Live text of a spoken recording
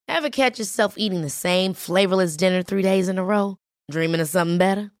Ever catch yourself eating the same flavorless dinner 3 days in a row? Dreaming of something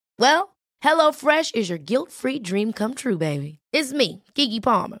better? Well, HelloFresh is your guilt-free dream come true, baby. It's me, Keke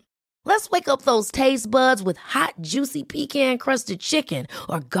Palmer. Let's wake up those taste buds with hot, juicy pecan-crusted chicken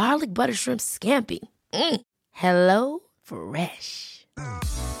or garlic butter shrimp scampi. Hello Fresh.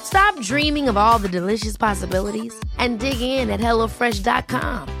 Stop dreaming of all the delicious possibilities and dig in at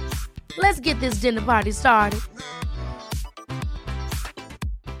HelloFresh.com. Let's get this dinner party started.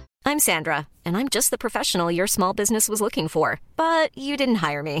 I'm Sandra, and I'm just the professional your small business was looking for. But you didn't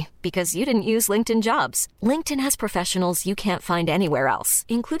hire me because you didn't use LinkedIn Jobs. LinkedIn has professionals you can't find anywhere else,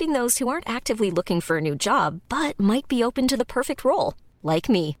 including those who aren't actively looking for a new job, but might be open to the perfect role, like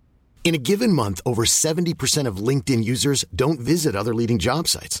me. In a given month, over 70% of LinkedIn users don't visit other leading job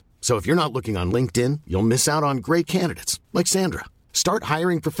sites. So if you're not looking on LinkedIn, you'll miss out on great candidates like Sandra. Start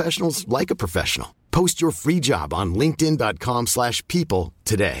hiring professionals like a professional. Post your free job on linkedin.com/people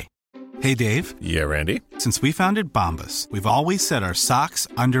today. Hey, Dave. Yeah, Randy. Since we founded Bombas, we've always said our socks,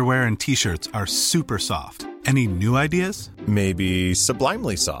 underwear, and T-shirts are super soft. Any new ideas? Maybe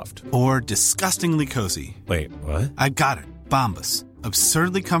sublimely soft. Or disgustingly cozy. Wait, what? I got it. Bombas.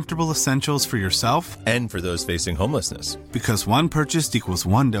 Absurdly comfortable essentials for yourself and for those facing homelessness. Because one purchased equals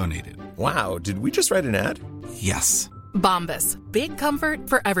one donated. Wow, did we just write an ad? Yes. Bombas. Big comfort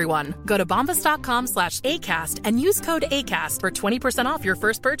for everyone. Go to bombas.com/ACAST and use code ACAST for 20% off your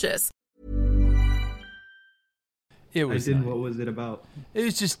first purchase. It was what was it about? It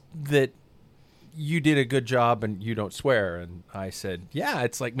was just that you did a good job and you don't swear. And I said, yeah,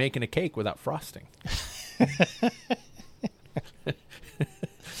 it's like making a cake without frosting. And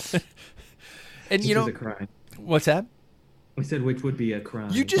Which is a crime. What's that? We said which would be a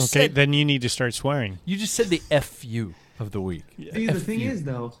crime. You just okay, said, then you need to start swearing. You just said the FU of the week. See, the thing is,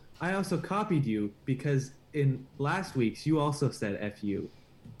 though, I also copied you because in last week's you also said FU.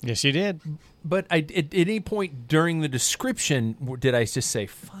 Yes, you did. But at any point during the description did I just say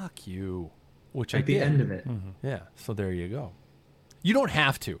 "fuck you"? Which at the end of it. Mm-hmm. Yeah. So there you go. You don't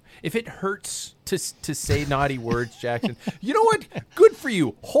have to. If it hurts to say naughty words, Jackson, you know what? Good for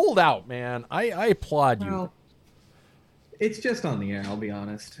you. Hold out, man. I applaud you. Well, it's just on the air, I'll be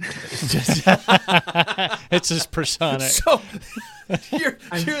honest. It's his persona. So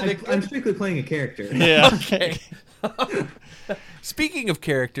I'm strictly playing a character. Yeah. Okay. Speaking of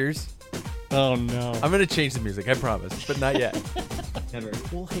characters, oh no, I'm going to change the music. I promise, but not yet. Never.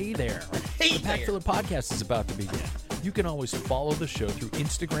 Well, hey there. Hey, the Pack Filler Podcast is about to begin. You can always follow the show through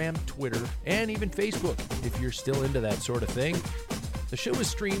Instagram, Twitter, and even Facebook if you're still into that sort of thing. The show is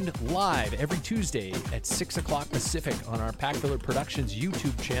streamed live every Tuesday at 6 o'clock Pacific on our Pack Filler Productions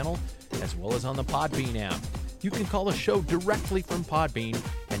YouTube channel, as well as on the Podbean app. You can call the show directly from Podbean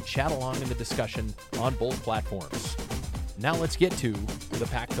and chat along in the discussion on both platforms. Now let's get to the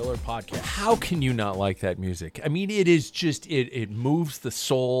Pack Filler Podcast. How can you not like that music? I mean, it is just, it moves the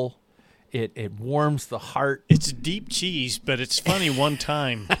soul. It warms the heart. It's deep cheese, but it's funny one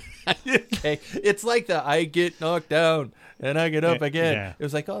time. Okay. It's like the I get knocked down and I get up again. Yeah. It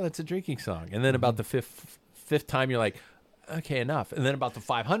was like, oh, that's a drinking song. And then about the fifth time, you're like, okay, enough. And then about the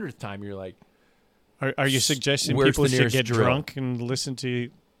 500th time, you're like, Are you suggesting where's people the should nearest get drill? drunk and listen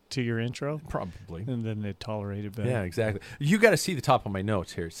to your intro? Probably. And then they tolerate it better. Yeah, exactly. You got to see the top of my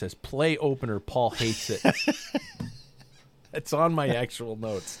notes here. It says, play opener, Paul hates it. It's on my actual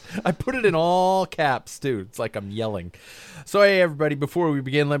notes. I put it in all caps, too. It's like I'm yelling. So, hey, everybody, before we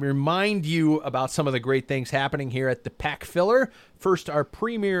begin, let me remind you about some of the great things happening here at the Pack Filler. First, our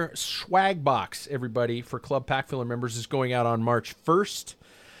premier swag box, everybody, for Club Pack Filler members is going out on March 1st.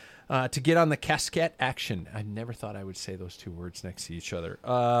 To get on the casquette action. I never thought I would say those two words next to each other.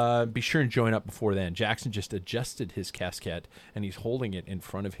 Be sure and join up before then. Jackson just adjusted his casquette, and he's holding it in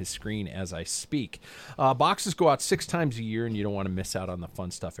front of his screen as I speak. Boxes go out 6 times a year, and you don't want to miss out on the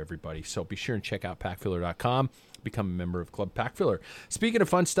fun stuff, everybody. So be sure and check out packfiller.com. Become a member of Club Pack Filler. Speaking of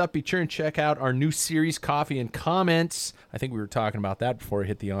fun stuff, be sure and check out our new series, Coffee and Comments. I think we were talking about that before I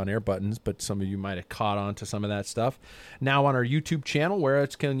hit the on-air buttons, but some of you might have caught on to some of that stuff. Now on our YouTube channel, where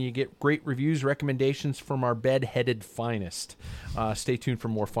else can you get great reviews, recommendations from our bed-headed finest. Stay tuned for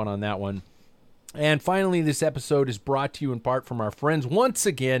more fun on that one. And finally, this episode is brought to you in part from our friends once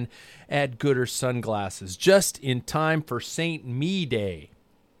again at Gooder Sunglasses, just in time for St. Me Day.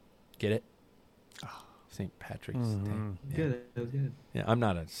 Get it? St. Patrick's Day. Yeah. Good. That was good. Yeah, I'm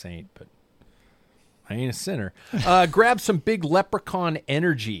not a saint, but I ain't a sinner. Grab some Big Leprechaun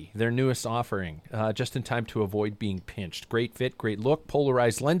Energy, their newest offering, just in time to avoid being pinched. Great fit, great look,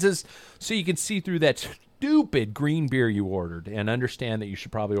 polarized lenses, so you can see through that stupid green beer you ordered and understand that you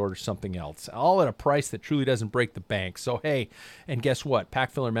should probably order something else, all at a price that truly doesn't break the bank. So, hey, and guess what? Pack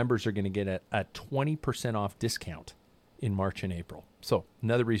Filler members are going to get a 20% off discount in March and April. So,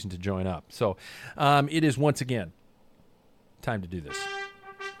 another reason to join up. So, it is once again time to do this.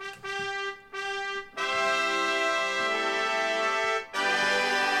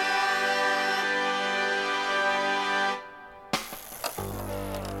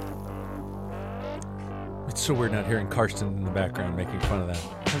 It's so weird not hearing Karsten in the background making fun of that.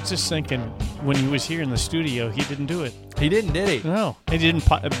 I was just thinking, when he was here in the studio, he didn't do it. He didn't, did he? No, he didn't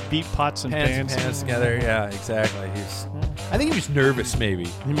beat pots and pans. Pans together, yeah, exactly. I think he was nervous, maybe.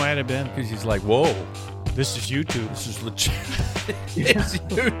 He might have been. Because he's like, whoa. This is YouTube. This is legit. It's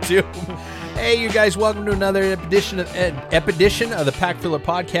YouTube. Hey, you guys, welcome to another edition of the Pack Filler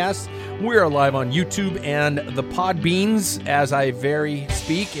Podcast. We are live on YouTube and the Podbeans as I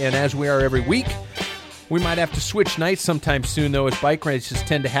speak, and as we are every week. We might have to switch nights sometime soon, though, as bike races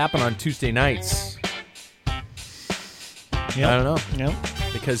tend to happen on Tuesday nights. Yep. I don't know. Yep.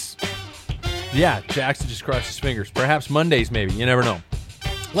 Because, yeah, Jackson just crossed his fingers. Perhaps Mondays, maybe. You never know.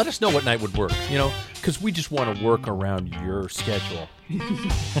 Let us know what night would work, because we just want to work around your schedule.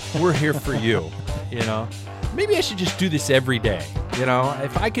 We're here for you, Maybe I should just do this every day,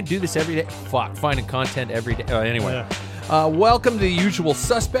 If I could do this every day, finding content every day. Anyway. Yeah. Welcome to the usual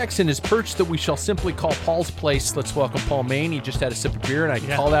suspects in his perch that we shall simply call Paul's Place. Let's welcome Paul Main. He just had a sip of beer, and I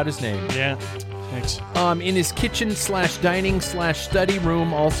called out his name. Yeah, thanks. In his kitchen/dining/study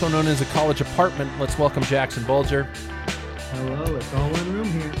room, also known as a college apartment, let's welcome Jackson Bulger. Hello, it's all one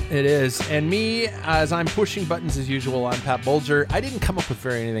room here. It is. And me, as I'm pushing buttons as usual, I'm Pat Bulger. I didn't come up with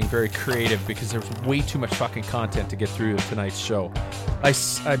anything very creative because there's way too much fucking content to get through tonight's show.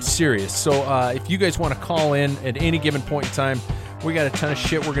 I'm serious. So if you guys want to call in at any given point in time, we got a ton of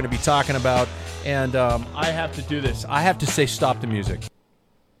shit we're going to be talking about. And I have to do this. I have to say stop the music.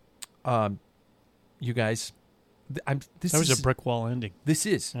 You guys... That was a brick wall ending. This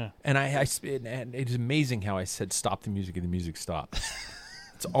is. Yeah. And and it is amazing how I said stop the music and the music stopped.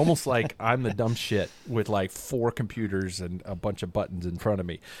 It's almost like I'm the dumb shit with like 4 computers and a bunch of buttons in front of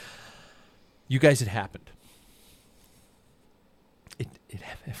me. You guys, it happened. It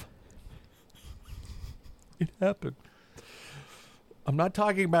happened. I'm not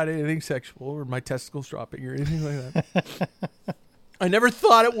talking about anything sexual or my testicles dropping or anything like that. I never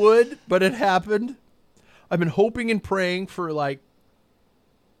thought it would, but it happened. I've been hoping and praying for like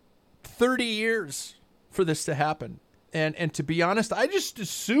 30 years for this to happen. And to be honest, I just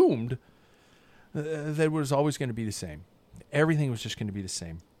assumed that it was always going to be the same. Everything was just going to be the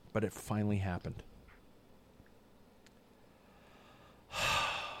same. But it finally happened.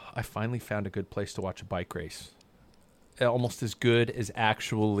 I finally found a good place to watch a bike race. Almost as good as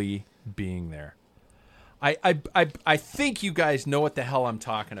actually being there. I think you guys know what the hell I'm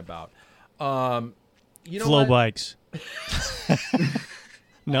talking about. Flow bikes.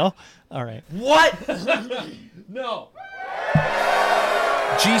 No? All right. What? No.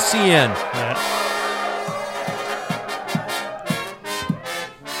 GCN. Yeah.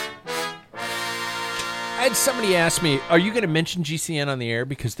 I had somebody ask me, are you going to mention GCN on the air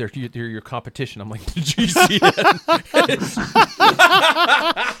because they're your competition? I'm like, the GCN.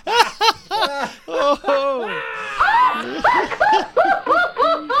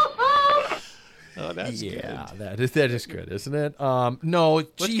 Oh, that's good. That is good, isn't it? No,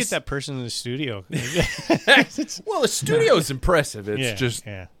 let's get that person in the studio. Well, the studio is impressive. It's just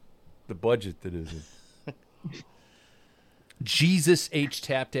the budget that isn't. Jesus H.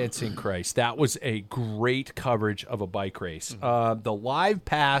 Tap Dancing Christ. That was a great coverage of a bike race. Mm-hmm. The live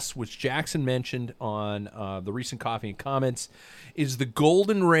pass, which Jackson mentioned on the recent Coffee and Comments, is the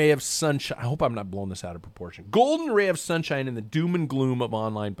golden ray of sunshine. I hope I'm not blowing this out of proportion. Golden ray of sunshine in the doom and gloom of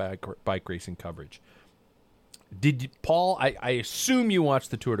online bike racing coverage. Paul, I assume you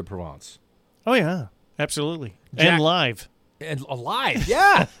watched the Tour de Provence. Oh, yeah. Absolutely. And live. And live,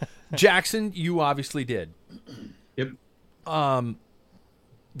 yeah. Jackson, you obviously did. Yep. You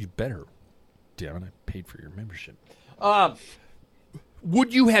better. Damn it, I paid for your membership.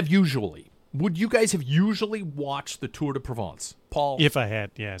 Would you guys have usually watched the Tour de Provence? Paul? If I had,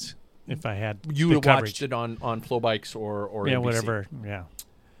 yes. If I had you would have watched it on Flow Bikes or yeah, NBC. Whatever, yeah.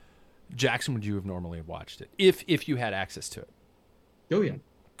 Jackson, would you have normally watched it if you had access to it? Oh, yeah.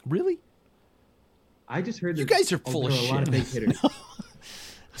 Really? I just heard that you guys are full of shit. A lot of big hitters.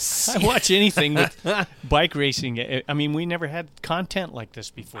 I watch anything with bike racing. I mean, we never had content like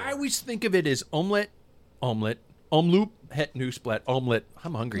this before. I always think of it as omelet, omloop, het nieuwsblad, omelet.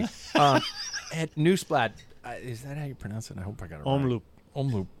 I'm hungry. Het nieuwsblad. Is that how you pronounce it? I hope I got it right.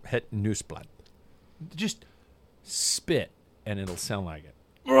 Omloop, het nieuwsblad. just spit and it'll sound like it.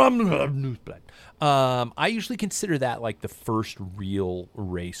 I usually consider that like the first real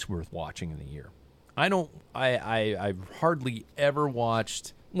race worth watching in the year. I've hardly ever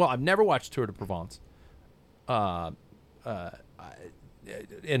watched. Well, I've never watched Tour de Provence.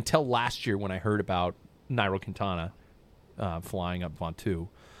 Until last year when I heard about Nairo Quintana flying up Ventoux.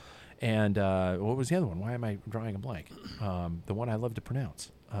 And what was the other one? Why am I drawing a blank? The one I love to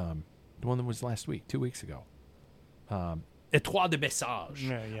pronounce. The one that was last week, 2 weeks ago. Étoile de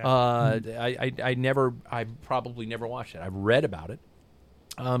Bessage. I probably never watched it. I've read about it.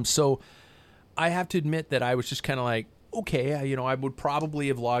 So I have to admit that I was just kind of like, okay, I would probably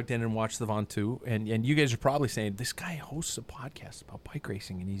have logged in and watched the Ventoux, and you guys are probably saying, this guy hosts a podcast about bike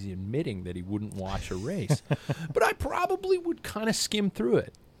racing, and he's admitting that he wouldn't watch a race. But I probably would kind of skim through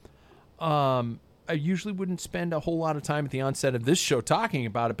it. I usually wouldn't spend a whole lot of time at the onset of this show talking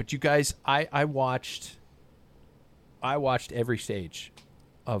about it, but you guys, I watched every stage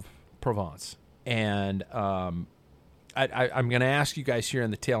of Provence, and I'm going to ask you guys here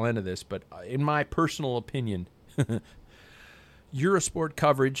on the tail end of this, but in my personal opinion, Eurosport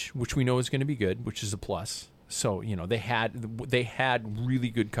coverage, which we know is going to be good, which is a plus. So, they had really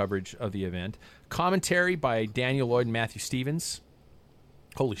good coverage of the event. Commentary by Daniel Lloyd and Matthew Stevens.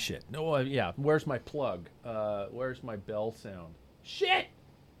 Holy shit. No, yeah. Where's my plug? Where's my bell sound? Shit!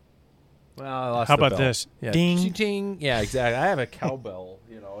 Well, I lost How the about bell. this? Yeah. Ding. Ding. Yeah, exactly. I have a cowbell,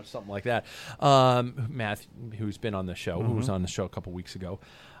 or something like that. Matthew, who's been on the show, who was on the show a couple weeks ago.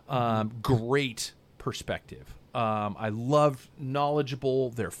 Great perspective. I love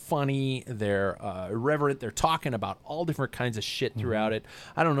knowledgeable. They're funny. They're irreverent. They're talking about all different kinds of shit throughout it.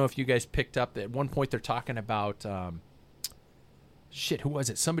 I don't know if you guys picked up that at one point they're talking about who was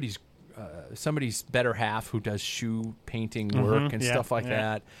it? Somebody's better half who does shoe painting work and stuff like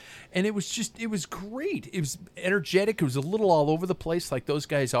that. And it was great. It was energetic. It was a little all over the place like those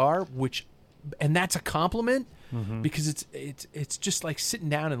guys are, and that's a compliment. Because it's just like sitting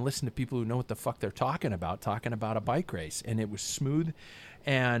down and listening to people who know what the fuck they're talking about a bike race. And it was smooth.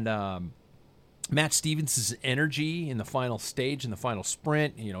 And Matt Stevens' energy in the final stage, in the final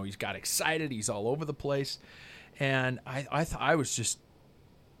sprint, he's got excited. He's all over the place. And I was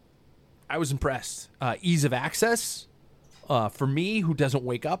impressed. Ease of access. For me, who doesn't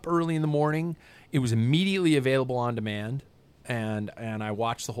wake up early in the morning, it was immediately available on demand. And I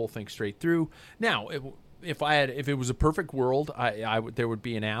watched the whole thing straight through. Now, if it was a perfect world, there would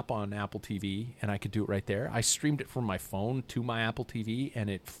be an app on Apple TV, and I could do it right there. I streamed it from my phone to my Apple TV, and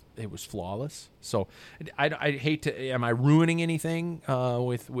it was flawless. So I hate to. Am I ruining anything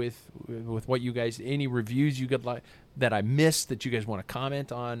with what you guys? Any reviews you could like that I missed that you guys want to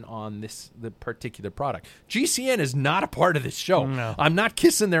comment on the particular product? GCN is not a part of this show. No. I'm not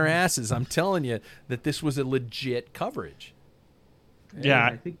kissing their asses. I'm telling you that this was a legit coverage. Yeah.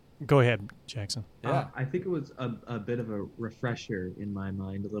 I think. Go ahead, Jackson. Yeah. I think it was a bit of a refresher in my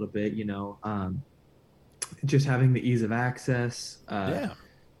mind a little bit, just having the ease of access,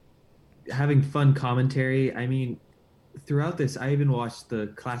 having fun commentary. I mean, throughout this, I even watched the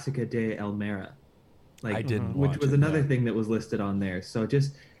Classica de Elmera, I didn't which watch was it, another yeah. thing that was listed on there. So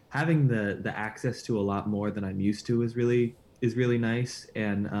just having the access to a lot more than I'm used to is really nice.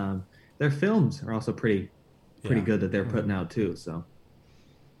 And their films are also pretty good that they're putting out too. So.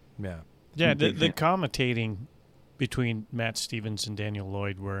 Yeah, the commentating between Matt Stevens and Daniel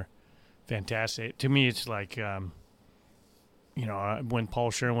Lloyd were fantastic. To me, it's like, when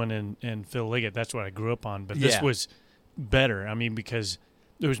Paul Sherwin and Phil Liggett, that's what I grew up on. But this was better. I mean, because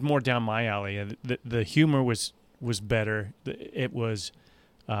there was more down my alley. The humor was better. It was,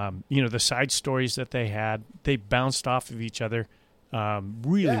 the side stories that they had, they bounced off of each other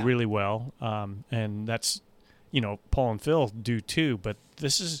really well. And that's, Paul and Phil do too. But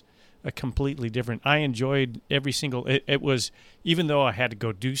this is a completely different. I enjoyed every single. It was, even though I had to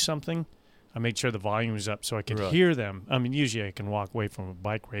go do something, I made sure the volume was up so I could hear them. I mean, usually I can walk away from a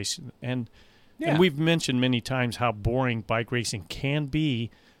bike race, and we've mentioned many times how boring bike racing can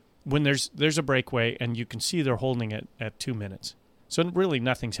be when there's a breakaway and you can see they're holding it at 2 minutes. So really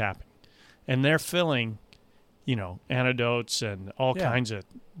nothing's happening, and they're filling, antidotes and all kinds of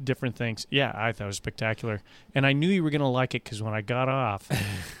different things. Yeah, I thought it was spectacular. And I knew you were going to like it because when I got off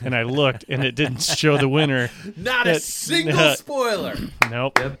and I looked and it didn't show the winner. Not a single spoiler.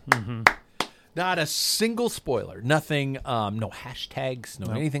 Nope. Yep. Not a single spoiler. Nothing, no hashtags,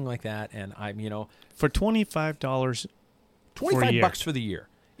 no anything like that. And I'm, For $25 $25 for the year.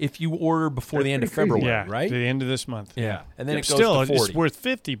 If you order before the end of February, right? To the end of this month. Yeah. And then it goes still, to 40. it's worth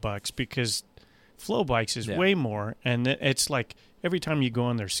 $50 because Flow Bikes is way more, and it's like every time you go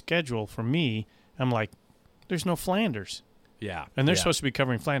on their schedule, for me, I'm like, there's no Flanders. Yeah. And they're supposed to be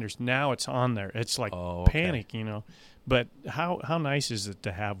covering Flanders. Now it's on there. It's like panic, you know. But how nice is it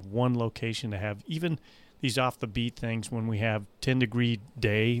to have one location, to have even these off-the-beat things when we have 10-degree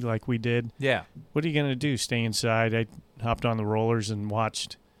day like we did? Yeah. What are you going to do, stay inside? I hopped on the rollers and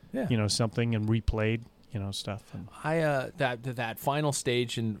watched, something and replayed, stuff. And that final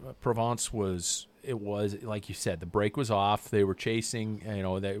stage in Provence was like you said, the break was off. They were chasing,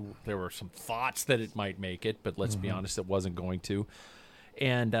 there were some thoughts that it might make it, but let's be honest, it wasn't going to.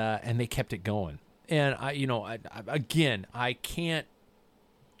 And they kept it going. And I can't.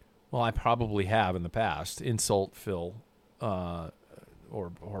 Well, I probably have in the past insult Phil, or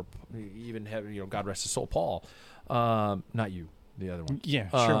even have God rest his soul, Paul. Not you, the other one. Yeah,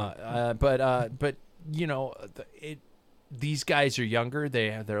 sure. But these guys are younger.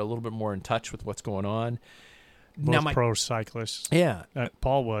 They're a little bit more in touch with what's going on. Both pro cyclists. Yeah,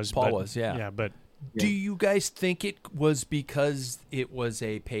 Paul was. Yeah. Yeah, but. Do you guys think it was because it was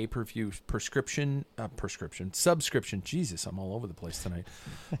a pay-per-view subscription? Jesus, I'm all over the place tonight.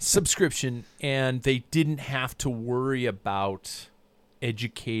 Subscription, and they didn't have to worry about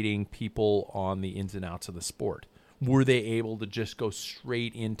educating people on the ins and outs of the sport. Were they able to just go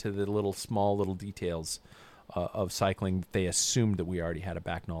straight into the small little details of cycling? They assumed that we already had a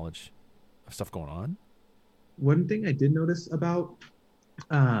back knowledge of stuff going on. One thing I did notice about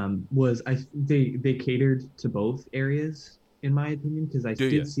was they catered to both areas, in my opinion, because I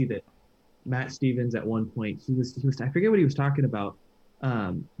did see that Matt Stevens at one point he was I forget what he was talking about,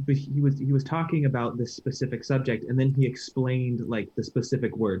 but he was talking about this specific subject, and then he explained like the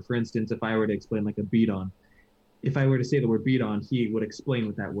specific word. For instance, if I were to explain like a beat on, if I were to say the word beat on, he would explain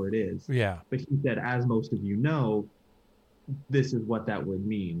what that word is. Yeah. But he said, as most of you know, this is what that word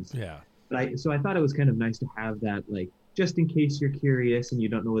means. Yeah. So I thought it was kind of nice to have that, like, just in case you're curious and you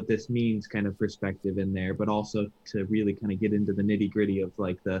don't know what this means kind of perspective in there, but also to really kind of get into the nitty gritty of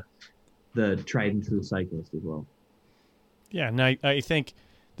like the tried and true cyclist as well. Yeah, and I think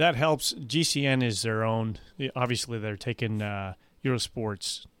that helps. GCN is their own. Obviously, they're taking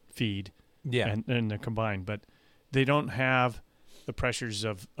Eurosport's feed, and they're combined, but they don't have the pressures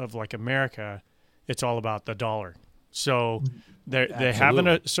of like America. It's all about the dollar. So they have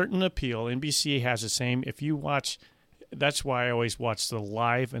a certain appeal. NBC has the same. If you watch, that's why I always watch the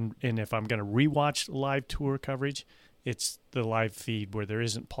live, and if I'm going to rewatch live tour coverage, it's the live feed where there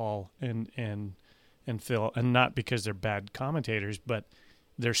isn't Paul and Phil, and not because they're bad commentators, but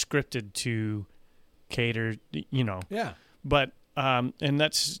they're scripted to cater, Yeah. But and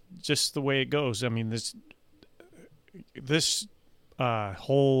that's just the way it goes. I mean, this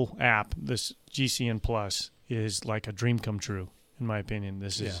whole app, this GCN Plus, is like a dream come true, in my opinion.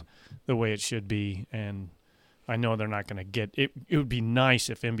 This is the way it should be, and I know they're not going to get it. It would be nice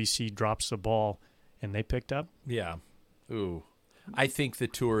if NBC drops the ball and they picked up. Yeah. Ooh. I think the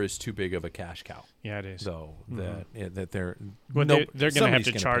tour is too big of a cash cow. Yeah, it is. So that they're they're going to have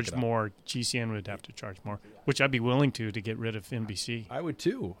to charge more. GCN would have to charge more, which I'd be willing to get rid of NBC. I would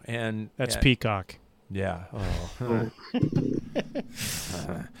too. And that's Peacock. Yeah. Oh.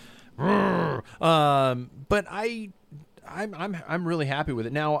 But I'm really happy with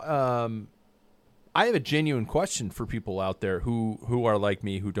it. Now, I have a genuine question for people out there who are like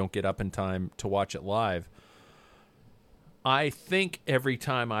me, who don't get up in time to watch it live. I think every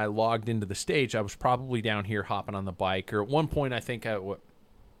time I logged into the stage, I was probably down here hopping on the bike. Or at one point, I think I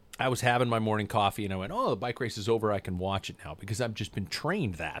was having my morning coffee, and I went, the bike race is over. I can watch it now because I've just been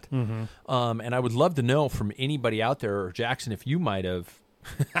trained that. Mm-hmm. And I would love to know from anybody out there, or Jackson, if you might have,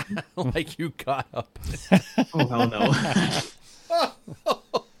 like you got up. Oh, hell no.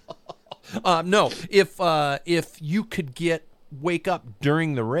 No, if you could wake up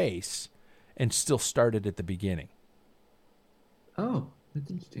during the race and still start it at the beginning. Oh,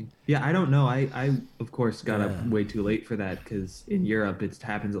 that's interesting. Yeah, I don't know. I of course got up way too late for that because in Europe it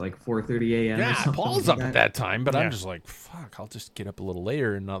happens at like 4:30 a.m. Yeah, or something Paul's like up that. at that time, but I'm just like, fuck, I'll just get up a little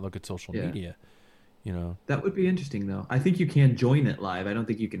later and not look at social media. That would be interesting though. I think you can join it live. I don't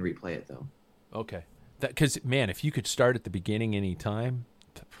think you can replay it though. Okay, because man, if you could start at the beginning any time,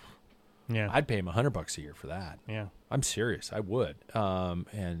 I'd pay him $100 a year for that. Yeah, I'm serious. I would,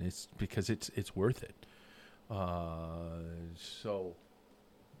 and it's because it's worth it.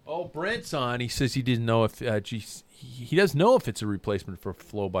 Brent's on. He says he didn't know if he doesn't know if it's a replacement for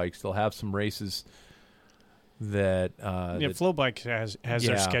Flow Bikes. They'll have some races that Flow Bikes has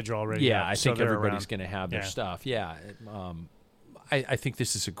their schedule already. Yeah, up, I think everybody's going to have their stuff. Yeah, I think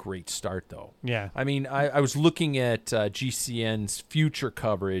this is a great start, though. Yeah, I mean, I was looking at GCN's future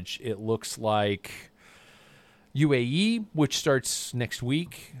coverage. It looks like UAE, which starts next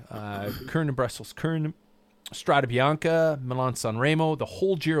week. Kern and Brussels, Kern, Strada Bianca, Milan Sanremo, the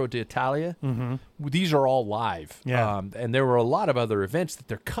whole Giro d'Italia. These are all live. Yeah. And there were a lot of other events that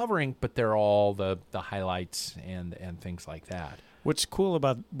they're covering, but they're all the highlights and things like that. What's cool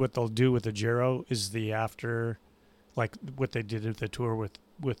about what they'll do with the Giro is the after, like what they did at the Tour with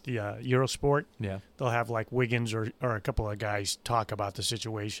the Eurosport. Yeah. They'll have like Wiggins or a couple of guys talk about the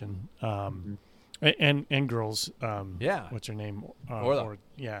situation. And girls. Yeah. What's her name? Orla.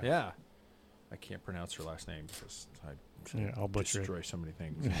 Yeah. Yeah. I can't pronounce her last name because I'll butcher destroy it. so many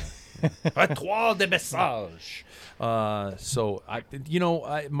things. Etoile de Message. So I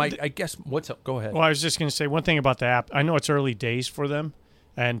guess what's up? Go ahead. Well, I was just going to say one thing about the app. I know it's early days for them,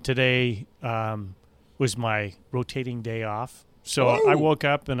 and today was my rotating day off. So I woke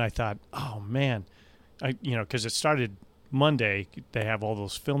up and I thought, oh man, because it started Monday. They have all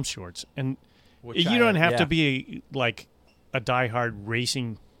those film shorts, and you don't have to be like a diehard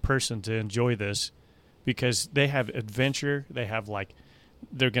racing person to enjoy this, because they have adventure. They have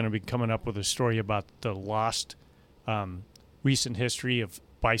they're going to be coming up with a story about the lost recent history of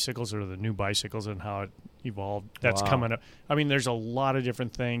bicycles, or the new bicycles, and how it evolved. That's coming up. I mean, there's a lot of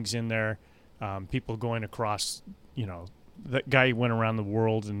different things in there. People going across, that guy went around the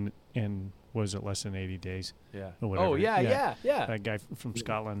world in was it less than 80 days? Yeah. Or whatever. Oh, yeah. That guy from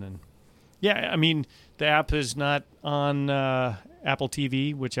Scotland. And yeah, I mean, the app is not on Apple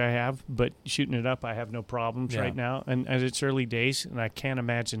TV, which I have, but shooting it up, I have no problems right now. And it's early days, and I can't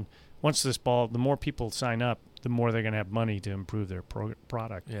imagine once the more people sign up, the more they're going to have money to improve their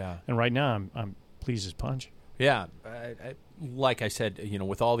product. Yeah. And right now, I'm pleased as punch. Yeah. Like I said,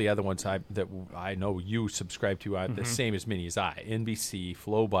 with all the other ones that I know you subscribe to, the same as many as I. NBC,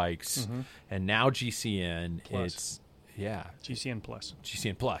 Flow Bikes, and now GCN. Plus. GCN Plus.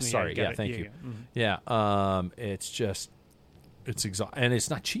 GCN Plus. Sorry. Yeah, thank you. Yeah. It's exhausting, and it's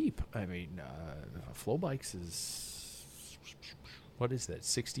not cheap. I mean, Flow Bikes is, what is that,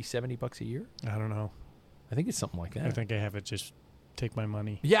 $60-$70 a year? I don't know. I think it's something like that. I think I have it just take my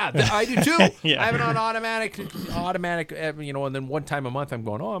money. Yeah, I do too. Yeah. I have it on automatic, and then one time a month I'm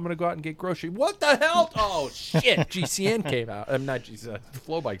going, I'm going to go out and get grocery. What the hell? Oh, shit. GCN came out. I'm not GCN.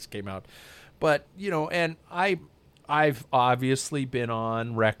 Flow Bikes came out. But, and I've obviously been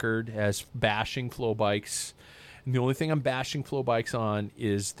on record as bashing Flow Bikes. And the only thing I'm bashing Flow Bikes on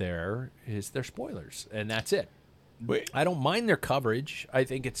is their spoilers, and that's it. I don't mind their coverage. I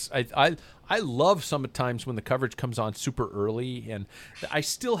think I love sometimes when the coverage comes on super early, and I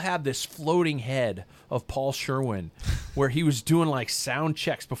still have this floating head of Paul Sherwin where he was doing sound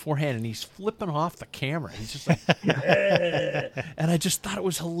checks beforehand, and he's flipping off the camera. He's just like, and I just thought it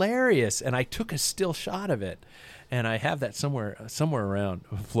was hilarious, and I took a still shot of it. And I have that somewhere around,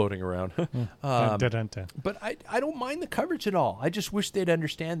 floating around. But I don't mind the coverage at all. I just wish they'd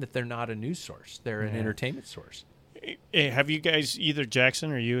understand that they're not a news source. They're an entertainment source. Hey, have you guys, either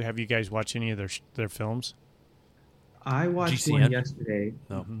Jackson or you, have you guys watched any of their films? I watched GCN? one yesterday.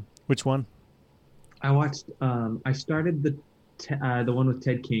 No. Which one? I watched. I started the one with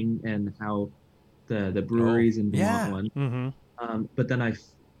Ted King and how the breweries in Vermont one. But then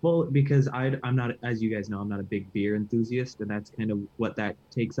because I'm not, as you guys know, I'm not a big beer enthusiast, and that's kind of what that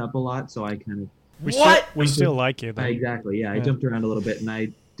takes up a lot. So I kind of we still like it. Exactly. Yeah, I jumped around a little bit, and I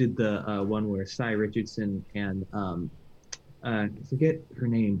did the one where Cy Richardson and I forget her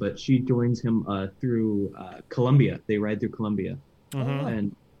name, but she joins him through Colombia. They ride through Colombia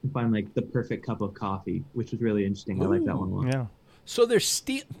and find the perfect cup of coffee, which was really interesting. I like that one a lot. Yeah. So there's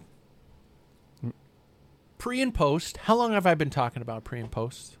pre and post. How long have I been talking about pre and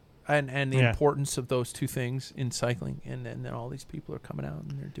post, and the importance of those two things in cycling? And then all these people are coming out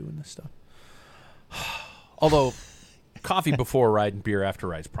and they're doing this stuff. Although coffee before a ride and beer after a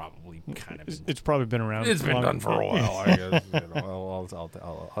ride is probably kind of it's probably been around. It's been done for a while. I guess.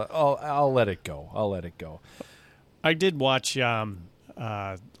 I'll let it go. I'll let it go. I did watch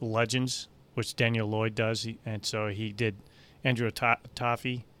Legends, which Daniel Lloyd does, and so he did Andrew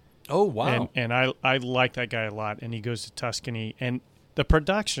Toffee. Oh, wow. And I like that guy a lot, and he goes to Tuscany. And the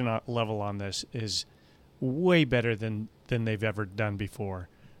production level on this is way better than they've ever done before.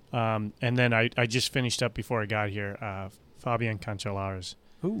 And then I just finished up before I got here, Fabian Cancelares.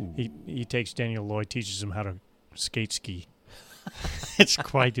 Ooh. He takes Daniel Lloyd, teaches him how to skate ski. It's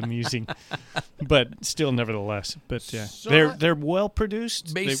quite amusing, but still, nevertheless. But yeah, so they're well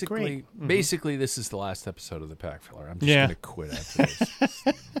produced. Basically, this is the last episode of the Pack Filler. I'm just going to quit after this.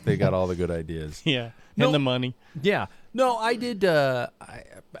 They got all the good ideas. Yeah, and the money. Yeah, no, I did.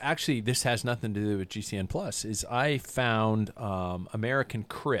 Actually, this has nothing to do with GCN Plus. I found American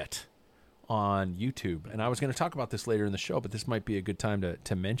Crit on YouTube, and I was going to talk about this later in the show, but this might be a good time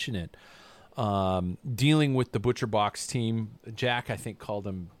to mention it. Dealing with the Butcher Box team, Jack, I think, called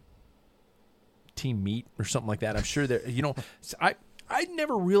them Team Meat or something like that. I'm sure that I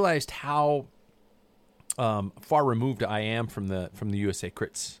never realized how far removed I am from the USA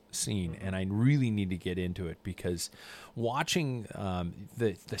Crits scene, and I really need to get into it because watching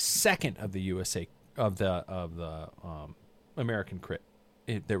the second of the USA of the American Crit,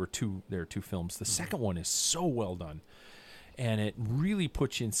 there were two films. The second one is so well done, and it really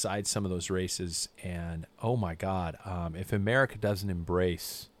puts you inside some of those races. And oh my God, if America doesn't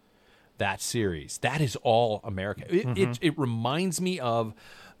embrace that series, that is all America. It reminds me of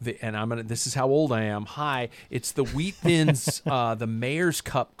this is how old I am. Hi, it's the Wheat Thins, the Mayor's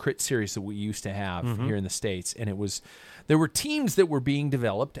Cup Crit series that we used to have here in the States, and there were teams that were being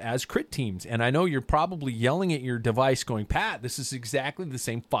developed as crit teams. And I know you're probably yelling at your device going, Pat, this is exactly the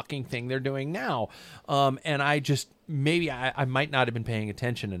same fucking thing they're doing now. And I just, maybe I might not have been paying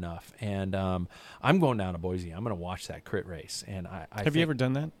attention enough. And I'm going down to Boise. I'm going to watch that crit race. And Have you ever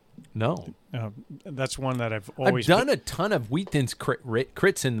done that? No. That's one that I've always... I've done a ton of Wheat Thins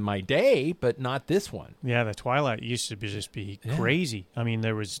crits in my day, but not this one. Yeah, the Twilight used to be crazy. I mean,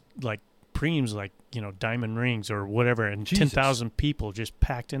 there was like preems like, Diamond Rings or whatever, and 10,000 people just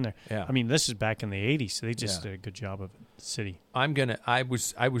packed in there. Yeah. I mean, this is back in the 80s, so they just did a good job of it, the city. I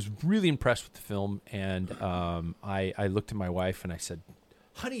was really impressed with the film, and I looked at my wife and I said,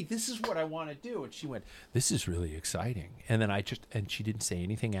 honey, this is what I want to do. And she went, this is really exciting. And then and she didn't say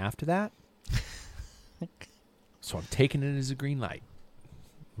anything after that. So I'm taking it as a green light.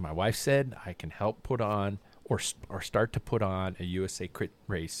 My wife said I can help put on or start to put on a USA Crit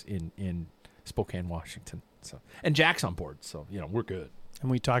race in Spokane, Washington. So, and Jack's on board, so we're good. And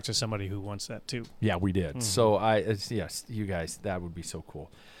we talked to somebody who wants that too. Yeah, we did. Mm-hmm. So yes, you guys, that would be so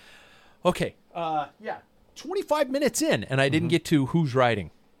cool. Okay, 25 minutes in, and I didn't get to who's riding.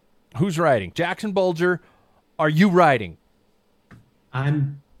 Who's riding? Jackson Bulger, are you riding?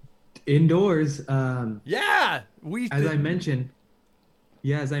 I'm indoors. As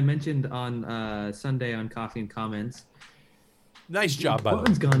I mentioned on Sunday on Coffee and Comments. Nice job, by the way.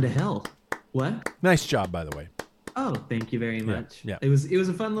 Portland's gone to hell. What? Nice job, by the way. Oh, thank you very much. Yeah. It was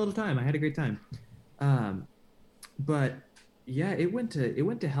a fun little time. I had a great time. But yeah, it went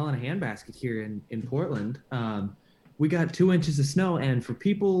to hell in a handbasket here in Portland. We got 2 inches of snow, and for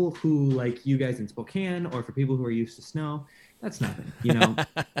people who like you guys in Spokane, or for people who are used to snow, that's nothing.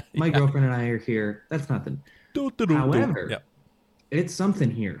 My girlfriend and I are here. That's nothing. However, it's something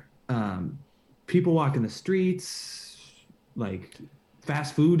here. People walking the streets, like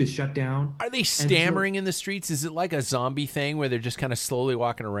fast food is shut down. Are they stammering in the streets? Is it like a zombie thing where they're just kind of slowly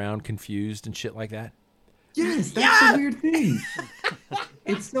walking around confused and shit like that? Yes, that's the weird thing.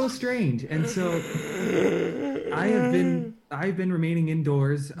 It's so strange. And so I've been remaining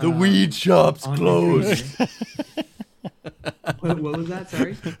indoors. The weed shop's closed. What was that?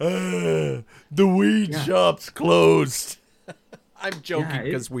 Sorry? The weed shop's closed. I'm joking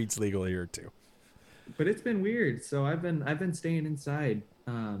because weed's legal here too. But it's been weird. So I've been staying inside.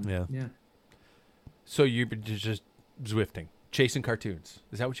 Yeah. So you've been just Zwifting. Chasing cartoons.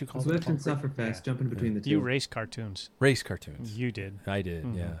 Is that what you call it? Zwift and Sufferfest, jumping between the two. You race cartoons. Race cartoons. You did. I did,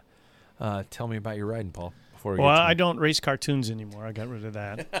 yeah. Tell me about your riding, Paul. I don't race cartoons anymore. I got rid of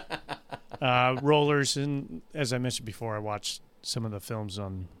that. Rollers, and as I mentioned before, I watched some of the films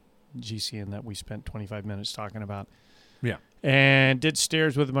on GCN that we spent 25 minutes talking about. Yeah. And did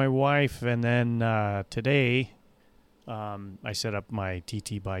stairs with my wife, and then today I set up my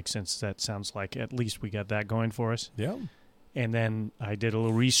TT bike, since that sounds like at least we got that going for us. Yeah. And then I did a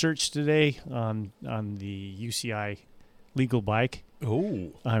little research today on the UCI legal bike.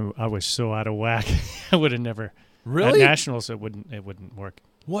 Oh, I was so out of whack. I would have never. Really? At nationals, it wouldn't work.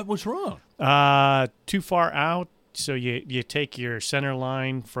 What was wrong? Too far out. So you take your center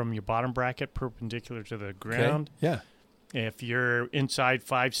line from your bottom bracket perpendicular to the ground. Okay. Yeah. If you're inside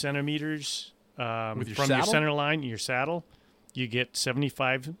 5 centimeters from your center line, your saddle, you get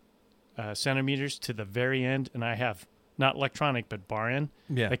 75 centimeters to the very end. And I have not electronic, but bar end.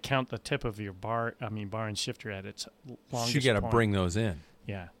 Yeah. They count the tip of your bar and shifter at its longest. So you got to point. bring those in.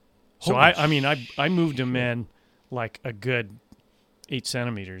 Yeah. So I moved them in like a good 8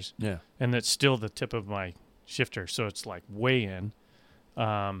 centimeters. Yeah. And that's still the tip of my shifter, so it's like way in.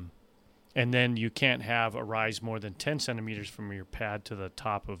 And then you can't have a rise more than 10 centimeters from your pad to the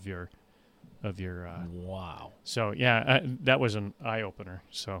top of your wow. So yeah, that was an eye opener.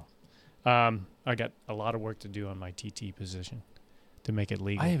 So I got a lot of work to do on my TT position to make it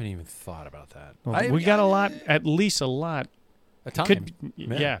legal. I haven't even thought about that. Well, we got at least a lot a time.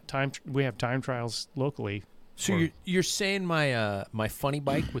 Time. We have time trials locally. So you're saying my funny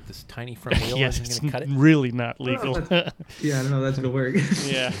bike with this tiny front wheel isn't going to cut it? Really not legal. I don't know. That's gonna work.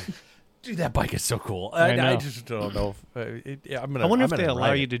 Yeah. Dude, that bike is so cool. I know. I just don't know. I wonder if they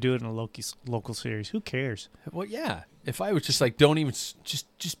allow you to do it in a local series. Who cares? Well, yeah. If I was just like, don't even just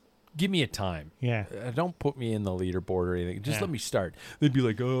give me a time. Yeah. Don't put me in the leaderboard or anything. Just let me start. They'd be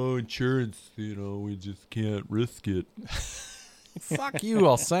like, oh, insurance. We just can't risk it. Fuck you.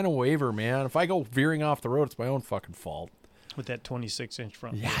 I'll sign a waiver, man. If I go veering off the road, it's my own fucking fault. With that 26-inch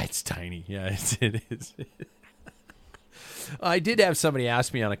front wheel. Yeah, it's tiny. Yeah, it is. I did have somebody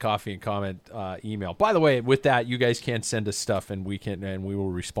ask me on a coffee and comment email. By the way, with that, you guys can send us stuff and we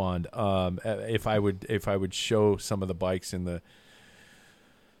will respond. If I would show some of the bikes in the,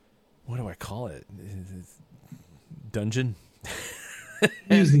 what do I call it? Dungeon?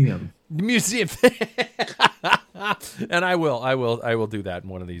 Museum. And I will do that in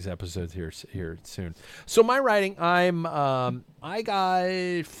one of these episodes here soon. So my riding, I got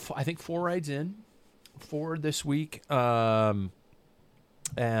I think 4 rides in for this week. And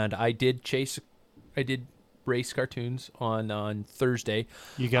I did race cartoons on Thursday.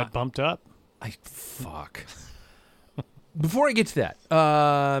 You got bumped up? Fuck. Before I get to that,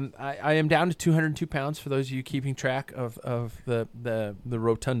 I am down to 202 pounds for those of you keeping track of the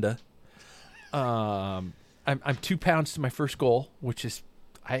rotunda. I'm 2 pounds to my first goal, which is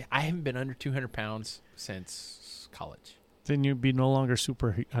I haven't been under 200 pounds since college. Then you'd be no longer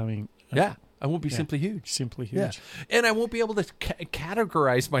super. Yeah, I won't be simply huge. Simply huge. Yeah. And I won't be able to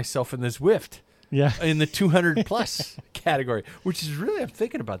categorize myself in this Zwift. Yeah. In the 200 plus category, which is really, I'm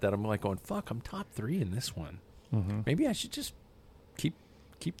thinking about that. I'm like going, fuck, I'm top 3 in this one. Mm-hmm. Maybe I should just keep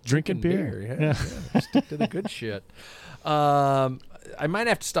drinking beer. Yeah. Stick to the good shit. I might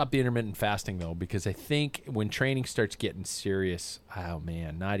have to stop the intermittent fasting though, because I think when training starts getting serious, oh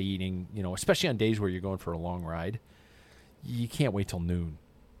man, not eating, especially on days where you're going for a long ride, you can't wait till noon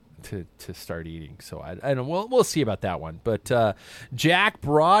to start eating. So I don't. We'll see about that one. But Jack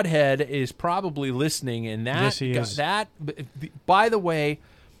Broadhead is probably listening, and that yes, he is. That. By the way,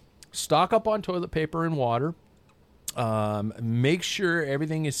 stock up on toilet paper and water. Make sure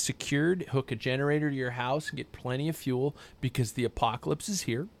everything is secured. Hook a generator to your house and get plenty of fuel because the apocalypse is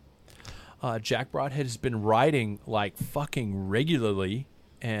here. Jack Broadhead has been riding like fucking regularly,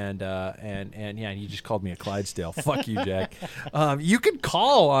 and yeah, he just called me a Clydesdale. Fuck you, Jack. You can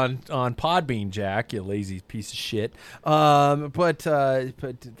call on Podbean, Jack, you lazy piece of shit. But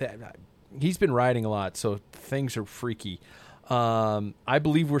he's been riding a lot, so things are freaky. I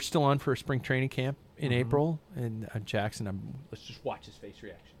believe we're still on for a spring training camp in April, and Jackson, let's just watch his face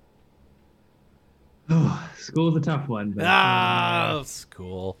reaction. Oh, school's a tough one. But,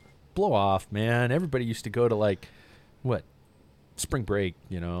 school. Blow off, man. Everybody used to go to spring break,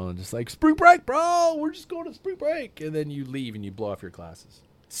 and just like, spring break, bro, we're just going to spring break. And then you leave and you blow off your classes.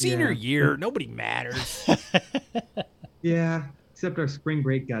 Senior year, nobody matters. Yeah, except our spring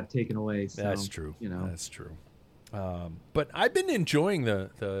break got taken away. So, that's true. That's true. But I've been enjoying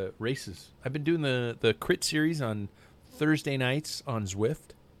the races. I've been doing the crit series on Thursday nights on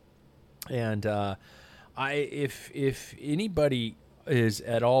Zwift, and if anybody is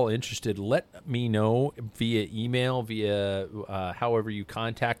at all interested, let me know via email, via however you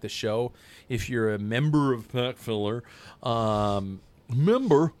contact the show. If you're a member of Pack Filler,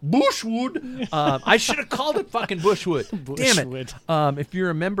 Bushwood. I should have called it fucking Bushwood. Damn it. If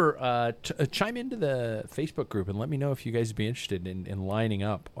you're a member, chime into the Facebook group and let me know if you guys would be interested in lining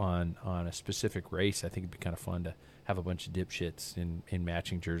up on a specific race. I think it'd be kind of fun to have a bunch of dipshits in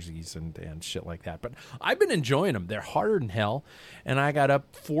matching jerseys and shit like that. But I've been enjoying them. They're harder than hell. And I got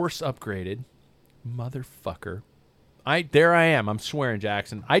force upgraded. Motherfucker. There I am. I'm swearing,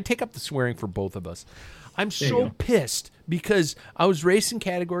 Jackson. I take up the swearing for both of us. I'm so pissed because I was racing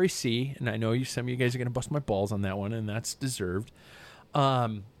Category C, and I know some of you guys are going to bust my balls on that one, and that's deserved.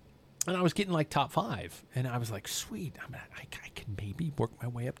 And I was getting like top 5, and I was like, sweet, I can maybe work my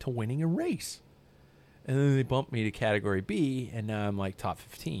way up to winning a race. And then they bumped me to Category B, and now I'm like top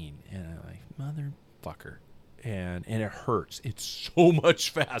 15, and I'm like, motherfucker. And it hurts. It's so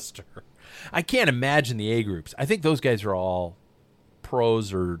much faster. I can't imagine the A groups. I think those guys are all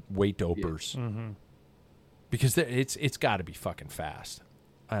pros or weight dopers. Yeah. Mm-hmm. Because it's got to be fucking fast.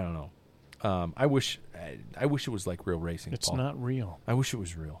 I don't know. I wish it was like real racing. It's Paul. not real. I wish it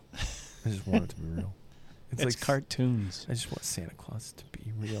was real. I just want it to be real. It's like cartoons. I just want Santa Claus to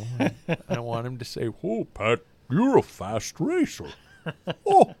be real. I don't want him to say, "Oh, Pat, you're a fast racer."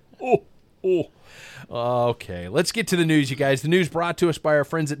 Oh. Okay, let's get to the news, you guys. The news brought to us by our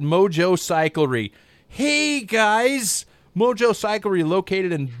friends at Mojo Cyclery. Hey, guys. Mojo Cyclery,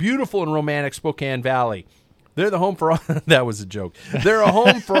 located in beautiful and romantic Spokane Valley. They're the home for all, that was a joke. They're a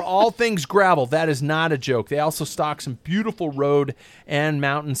home for all things gravel. That is not a joke. They also stock some beautiful road and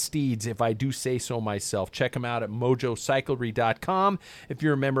mountain steeds, if I do say so myself. Check them out at mojocyclery.com. If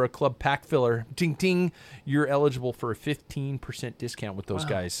you're a member of Club Pack Filler, ding ding, you're eligible for a 15% discount with those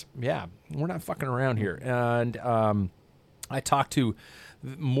guys. Yeah, we're not fucking around here. And I talked to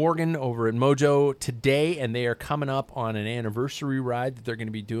Morgan over at Mojo today, and they are coming up on an anniversary ride that they're going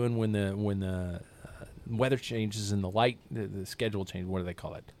to be doing when the weather changes and the schedule change. What do they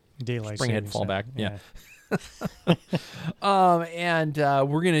call it? Daylight Springhead savings fallback. time. Yeah. And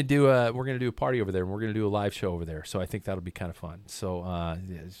we're gonna do a party over there, and we're gonna do a live show over there. So I think that'll be kind of fun. So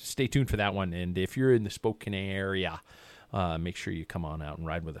stay tuned for that one. And if you're in the Spokane area, make sure you come on out and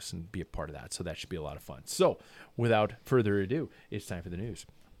ride with us and be a part of that. So that should be a lot of fun. So without further ado, it's time for the news.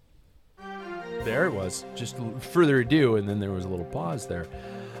 There it was. Just further ado, and then there was a little pause there.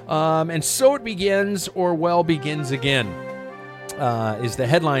 And so it begins, or well begins again, is the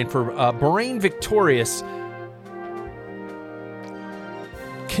headline for Bahrain Victorious.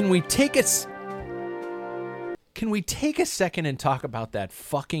 Can we take a second and talk about that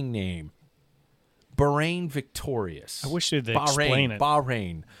fucking name? Bahrain Victorious. I wish they'd explain it.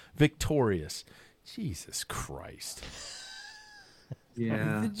 Bahrain Victorious. Jesus Christ.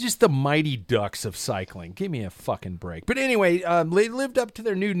 Yeah. Just the Mighty Ducks of cycling. Give me a fucking break. But anyway, they lived up to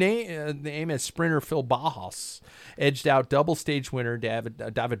their new name as sprinter Phil Bauhaus edged out double stage winner David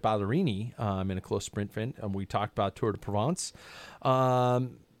Ballerini in a close sprint fin. We talked about Tour de Provence.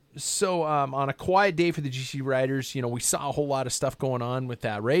 So on a quiet day for the GC riders, we saw a whole lot of stuff going on with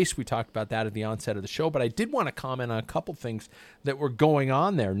that race. We talked about that at the onset of the show, but I did want to comment on a couple things that were going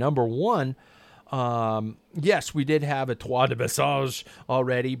on there. Number one, yes, we did have a Trois de Bessage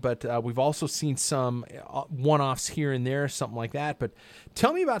already, but we've also seen some one-offs here and there, something like that. But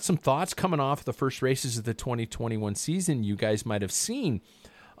tell me about some thoughts coming off the first races of the 2021 season you guys might have seen.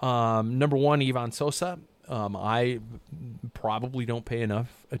 Number one, Ivan Sosa. I probably don't pay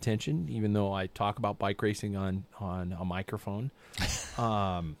enough attention, even though I talk about bike racing on a microphone.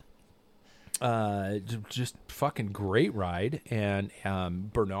 Just fucking great ride, and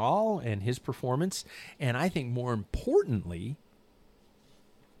Bernal and his performance, and I think more importantly,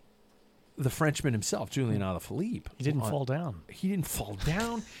 the Frenchman himself, Julien Alaphilippe. He didn't fall down. He didn't fall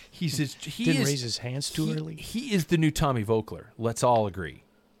down. He didn't raise his hands too early. He is the new Tommy Voeckler. Let's all agree.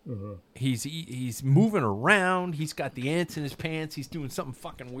 Uh-huh. He's moving around. He's got the ants in his pants. He's doing something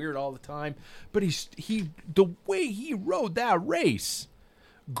fucking weird all the time. But the way he rode that race.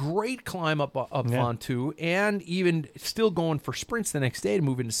 Great climb up Ventoux, and even still going for sprints the next day to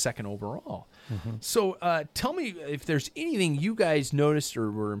move into second overall. Mm-hmm. So tell me if there's anything you guys noticed or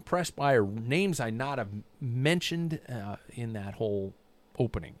were impressed by, or names I not have mentioned in that whole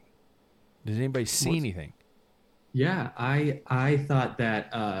opening. Did anybody see anything? Yeah, I thought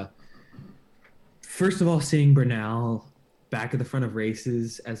that first of all, seeing Bernal back at the front of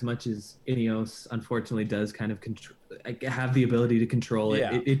races, as much as Ineos unfortunately does kind of have the ability to control it,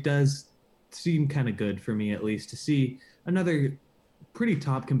 yeah. it does seem kind of good for me, at least, to see another pretty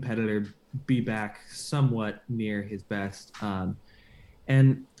top competitor be back somewhat near his best.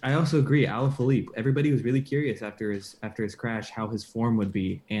 And I also agree, Alaphilippe, everybody was really curious after his crash how his form would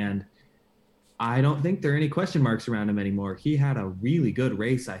be, and I don't think there are any question marks around him anymore. He had a really good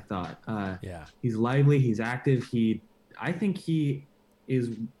race, I thought. Yeah. He's lively, he's active, I think he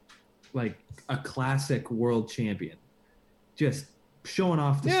is like a classic world champion, just showing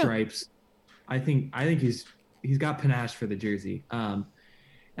off the stripes. I think he's got panache for the jersey. And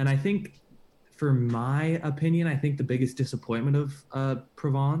I think, for my opinion, I think the biggest disappointment of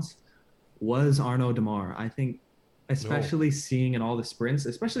Provence was Arnaud Démare. I think, especially seeing in all the sprints,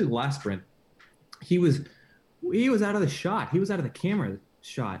 especially the last sprint, he was out of the shot. He was out of the camera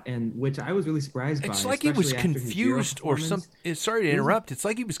shot, and which I was really surprised by. It's like he was confused or something. Sorry to interrupt. It's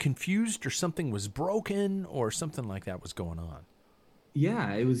like he was confused or something was broken or something like that was going on.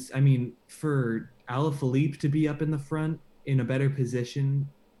 Yeah, it was. I mean, for Alaphilippe to be up in the front in a better position,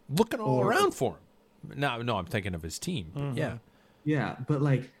 looking all around for him. No, I'm thinking of his team. Mm-hmm. Yeah, but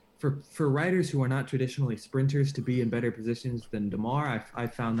like for riders who are not traditionally sprinters to be in better positions than Démare, I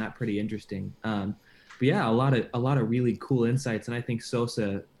found that pretty interesting. But yeah, a lot of really cool insights, and I think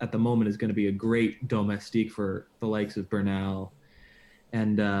Sosa at the moment is going to be a great domestique for the likes of Bernal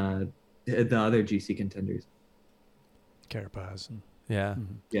and the other GC contenders. Carapaz. Yeah.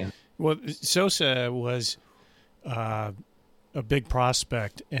 Mm-hmm. Yeah. Well, Sosa was a big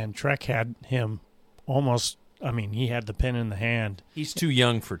prospect, and Trek had him almost. I mean, he had the pen in the hand. He's too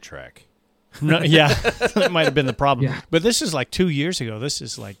young for Trek. No, yeah, that might have been the problem. Yeah. But this is like 2 years ago. This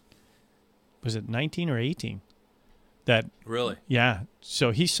is like, was it 19 or 18? That Really? Yeah.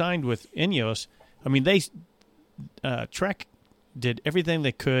 So he signed with Ineos. I mean, Trek did everything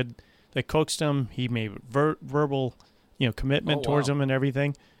they could. They coaxed him. He made verbal, commitment towards him and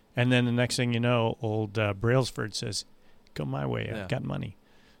everything. And then the next thing you know, old Brailsford says, "Go my way. I've got money."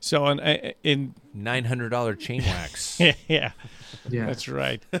 So in $900 chain wax. yeah, that's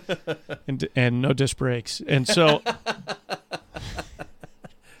right. and no disc brakes. And so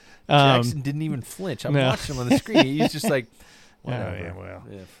Jackson didn't even flinch. I'm watching him on the screen. He's just like, whatever.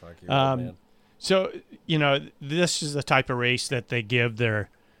 Yeah, fuck you, man. So this is the type of race that they give the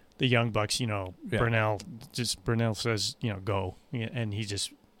young bucks. Burnell says, go, and he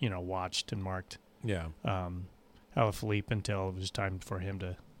just watched and marked. Yeah. Alaphilippe until it was time for him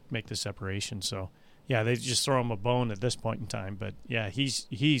to make the separation. So, yeah, they just throw him a bone at this point in time. But, yeah,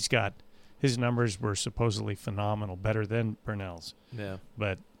 he's got – his numbers were supposedly phenomenal, better than Burnell's. Yeah.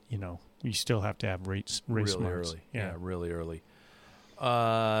 But, you still have to have race really smarts. Early. Yeah, really early.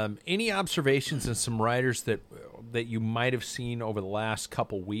 Any observations on some riders that you might have seen over the last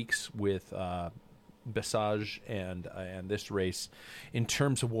couple weeks with Bessage and this race in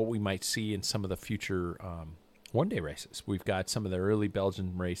terms of what we might see in some of the future one-day races? We've got some of the early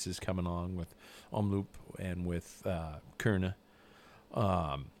Belgian races coming on with Omloop and with Kuurne.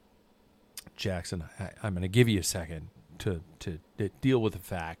 Jackson, I'm going to give you a second to deal with the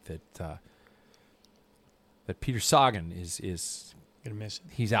fact that Peter Sagan is gonna miss it.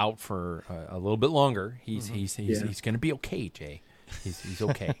 He's out for a little bit longer. He's going to be okay, Jay. He's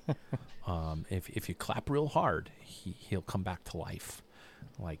okay. If you clap real hard, he'll come back to life,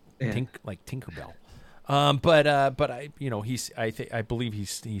 like Tinkerbell. But I believe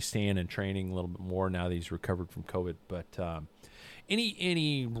he's staying and training a little bit more now that he's recovered from COVID. But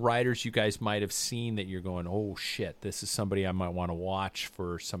any riders you guys might have seen that you're going, oh shit, this is somebody I might want to watch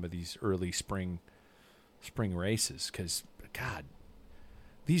for some of these early spring races, because God,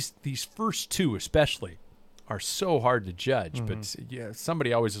 these first two especially are so hard to judge. Mm-hmm. But yeah,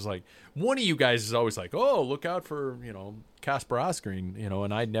 somebody always is like, one of you guys is always like, oh, look out for Casper Asgreen,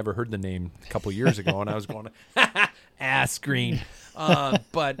 and I'd never heard the name a couple years ago, and I was going, Asgreen.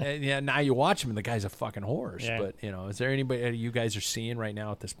 But now you watch him, and the guy's a fucking horse. Yeah. But is there anybody you guys are seeing right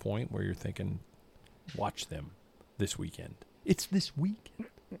now at this point where you're thinking, watch them this weekend? It's this weekend.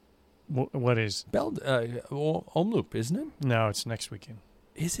 What is Omloop, isn't it? No, it's next weekend.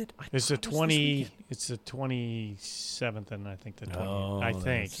 Is it? It's the 20. It's the 27th, and I think the 20th. Oh, I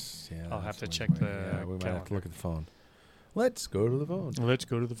think. I'll have to check the. Yeah, we might have to look at the phone. Let's go to the phone. Let's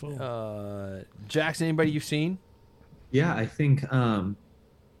go to the phone. Jackson, anybody you've seen? Yeah, I think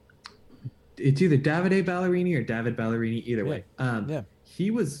it's either Davide Ballerini or David Ballerini. Either way,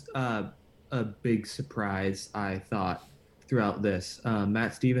 he was a big surprise, I thought, throughout this.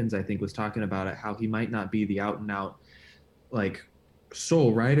 Matt Stevens, I think, was talking about it, how he might not be the out and out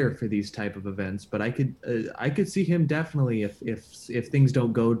sole rider for these type of events, but I could see him definitely if things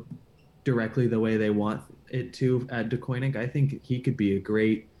don't go directly the way they want it to at De Koninck. I think he could be a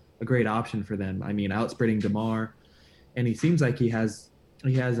great option for them. I mean, outsprinting DeMar, and he seems like he has a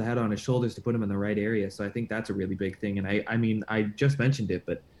head on his shoulders to put him in the right area. So I think that's a really big thing. And I mean, I just mentioned it,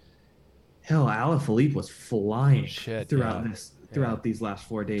 but hell, Alaphilippe was flying throughout these last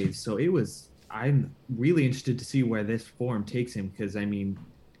 4 days. So I'm really interested to see where this form takes him, because I mean,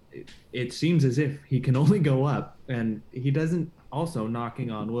 it seems as if he can only go up, and he doesn't. Also,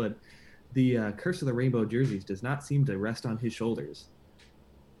 knocking on wood, the curse of the rainbow jerseys does not seem to rest on his shoulders.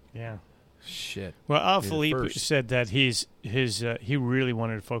 Yeah. Shit. Well, Alaphilippe said that he really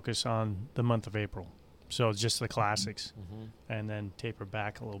wanted to focus on the month of April. So just the classics, and then taper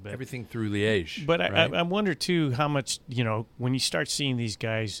back a little bit. Everything through Liège. But right? I wonder, too, how much, when you start seeing these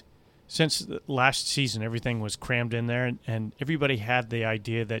guys, since last season, everything was crammed in there, and everybody had the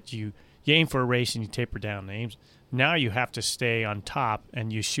idea that you aim for a race and you taper down names. Now you have to stay on top,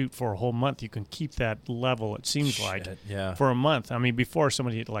 and you shoot for a whole month. You can keep that level, it seems for a month. I mean, before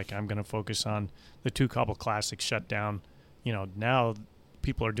somebody I'm going to focus on the two Cobble Classics shutdown. Now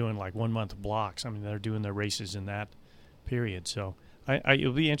people are doing 1 month blocks. I mean, they're doing their races in that period. So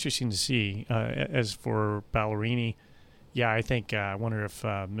it'll be interesting to see. As for Ballerini, I think I wonder if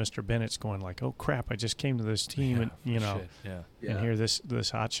Mr. Bennett's going oh crap, I just came to this team and and here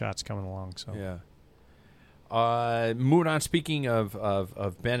this hot shot's coming along. So moving on. Speaking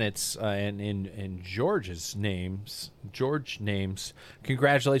of Bennett's and George names,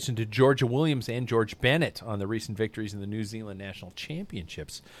 congratulations to Georgia Williams and George Bennett on the recent victories in the New Zealand National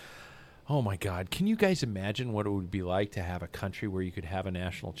Championships. Oh my God! Can you guys imagine what it would be like to have a country where you could have a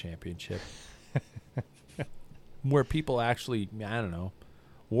national championship, where people actually, I don't know,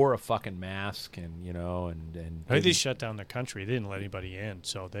 wore a fucking mask and and I think they shut down the country. They didn't let anybody in,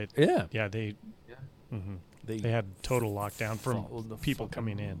 so they they had total lockdown from people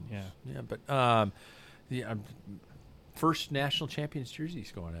coming in. But first national champions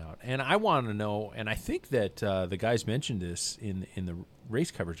jerseys going out, and I want to know, and I think that the guys mentioned this in the race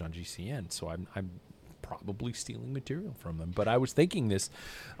coverage on GCN, so I'm probably stealing material from them. But I was thinking this,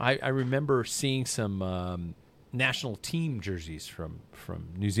 I remember seeing some national team jerseys from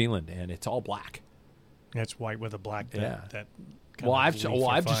New Zealand, and it's all black. That's white with a black. I've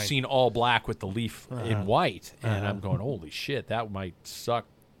just seen all black with the leaf in white, and I'm going, holy shit, that might suck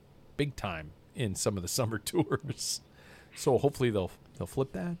big time in some of the summer tours. So hopefully they'll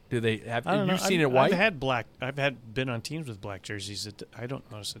flip that. Do they have? I don't know. You've seen it white? I've had black. I've been on teams with black jerseys. I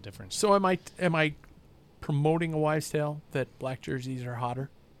don't notice a difference. So am I promoting a wives' tale that black jerseys are hotter?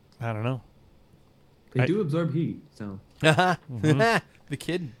 I don't know. They do absorb heat, so. The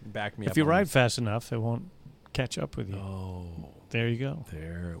kid backed me up. If you ride fast enough, it won't catch up with you. Oh. There you go.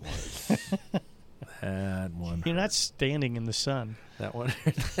 There it was. That one. You're not standing in the sun. That one.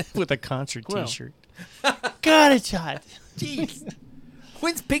 With a concert T-shirt. God, it's hot. Jeez.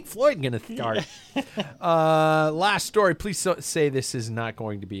 When's Pink Floyd going to start? Last story. Please say this is not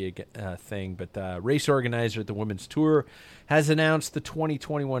going to be a thing, but the race organizer at the Women's Tour has announced the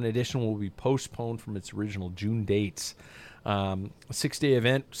 2021 edition will be postponed from its original June dates. A 6-day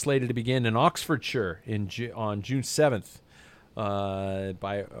event slated to begin in Oxfordshire on June 7th.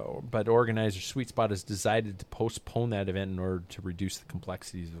 But organizer Sweet Spot has decided to postpone that event in order to reduce the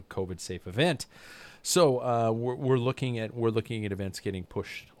complexities of a COVID-safe event. So we're looking at events getting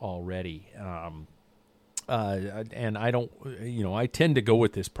pushed already. And I don't, I tend to go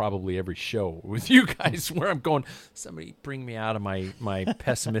with this probably every show with you guys, where I'm going, somebody bring me out of my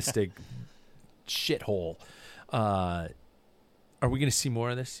pessimistic shithole. Are we going to see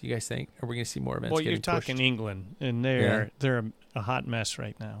more of this, you guys think? Are we going to see more events getting pushed? Well, you're talking England, and they're a hot mess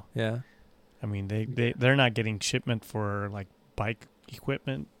right now. Yeah. I mean, they're not getting shipment for, like, bike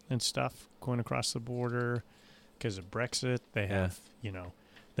equipment and stuff going across the border because of Brexit. They have,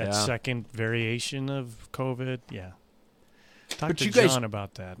 that second variation of COVID. Yeah. Talk to John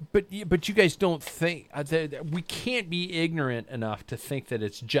about that. But you guys don't think we can't be ignorant enough to think that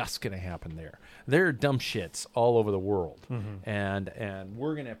it's just going to happen there. There are dumb shits all over the world, and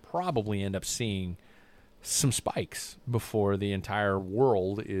we're going to probably end up seeing some spikes before the entire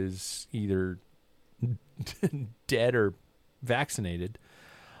world is either dead or vaccinated.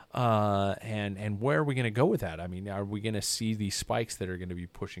 And where are we going to go with that? I mean, are we going to see these spikes that are going to be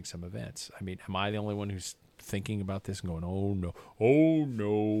pushing some events? I mean, am I the only one who's thinking about this and going, oh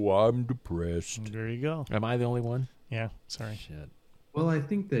no, I'm depressed? There you go. Am I the only one? Yeah, sorry. Shit. Well, I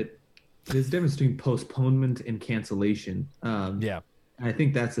think that there's a difference between postponement and cancellation. I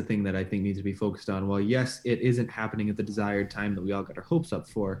think that's the thing that I think needs to be focused on. Well, yes, it isn't happening at the desired time that we all got our hopes up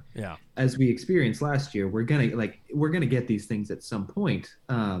for. Yeah. As we experienced last year, we're gonna get these things at some point.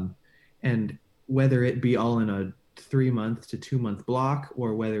 And whether it be all in a 3-month to 2-month block,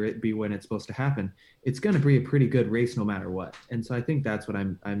 or whether it be when it's supposed to happen, it's going to be a pretty good race no matter what. And so I think that's what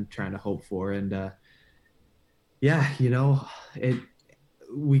I'm trying to hope for. And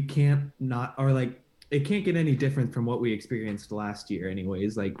we can't not, or like, it can't get any different from what we experienced last year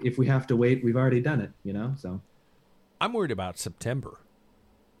anyways. Like, if we have to wait, we've already done it, so. I'm worried about September.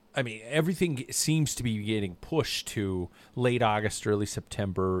 I mean, everything seems to be getting pushed to late August, early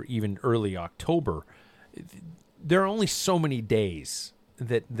September, even early October. There are only so many days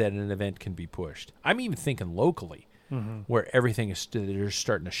that an event can be pushed. I'm even thinking locally, where everything is they're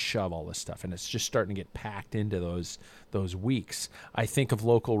starting to shove all this stuff, and it's just starting to get packed into those weeks. I think of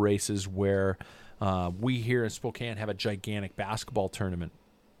local races where we here in Spokane have a gigantic basketball tournament,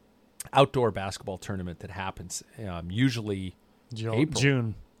 outdoor baskall tournament that happens usually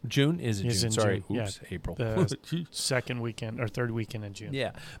April. June is June. Sorry, June. Oops, April. The second weekend or third weekend in June.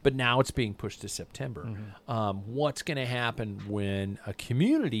 Yeah, but now it's being pushed to September. What's going to happen when a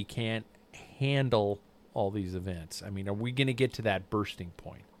community can't handle all these events? I mean, are we going to get to that bursting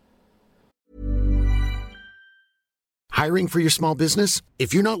point? Hiring for your small business?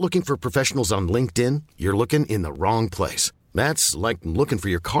 If you're not looking for professionals on LinkedIn, you're looking in the wrong place. That's like looking for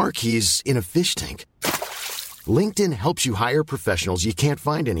your car keys in a fish tank. LinkedIn helps you hire professionals you can't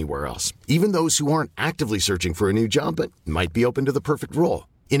find anywhere else, even those who aren't actively searching for a new job but might be open to the perfect role.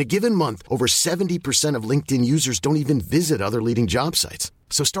 In a given month, over 70% of LinkedIn users don't even visit other leading job sites.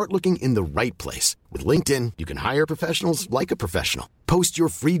 So start looking in the right place. With LinkedIn, you can hire professionals like a professional. Post your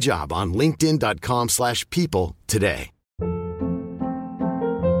free job on linkedin.com/people today.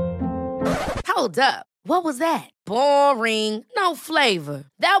 Hold up. What was that? Boring. No flavor.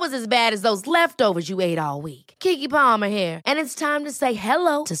 That was as bad as those leftovers you ate all week. Keke Palmer here, and it's time to say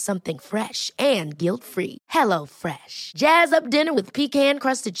hello to something fresh and guilt-free. Hello Fresh. Jazz up dinner with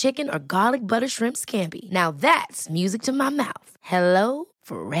pecan-crusted chicken or garlic butter shrimp scampi. Now that's music to my mouth. Hello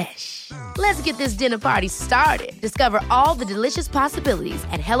Fresh. Let's get this dinner party started. Discover all the delicious possibilities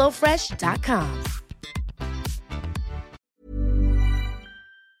at hellofresh.com.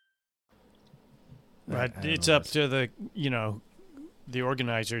 But it's up to the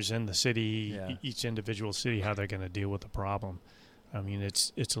organizers in the city, each individual city, how they're going to deal with the problem. I mean,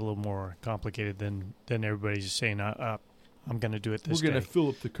 it's a little more complicated than everybody's saying, I'm going to do it this day. We're going to fill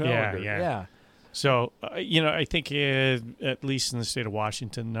up the calendar. Yeah. So, I think at least in the state of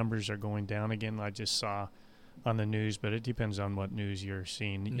Washington, numbers are going down again. I just saw on the news, but it depends on what news you're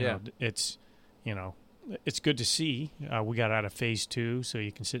seeing. You know, it's good to see. We got out of phase 2, so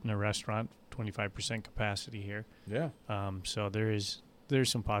you can sit in a restaurant, 25% capacity here. Yeah. So there's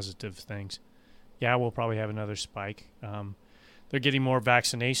some positive things. Yeah, we'll probably have another spike. They're getting more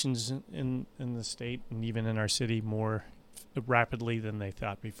vaccinations in the state and even in our city more rapidly than they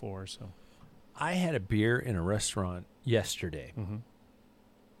thought before. So I had a beer in a restaurant yesterday,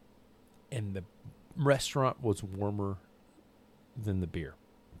 and the restaurant was warmer than the beer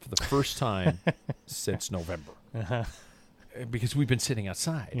for the first time since November. Because we've been sitting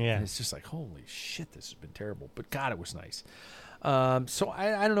outside. Yeah. And it's just like, holy shit, this has been terrible. But God, it was nice. So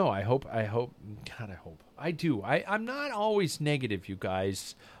I don't know. I hope. I do. I'm not always negative, you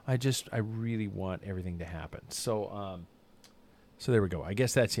guys. I really want everything to happen. So there we go. I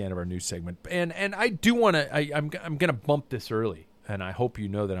guess that's the end of our news segment. And I do want to, I'm going to bump this early. And I hope you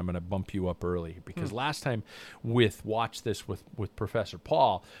know that I'm going to bump you up early because last time with Watch This with Professor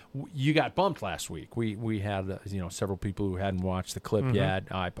Paul, you got bumped last week. We had several people who hadn't watched the clip yet.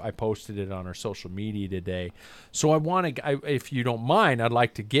 I posted it on our social media today. So I want to, if you don't mind, I'd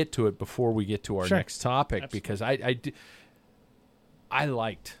like to get to it before we get to our next topic. Absolutely. Because I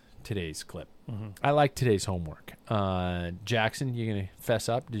liked today's clip. I liked today's homework. Jackson, you going to fess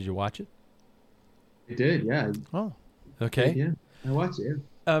up? Did you watch it? I did, yeah. Oh, okay. Yeah. I watch it,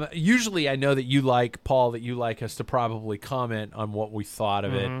 yeah. Usually I know that you like, Paul, that you like us to probably comment on what we thought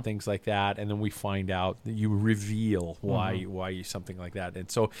of it, things like that, and then we find out that you reveal why you something like that.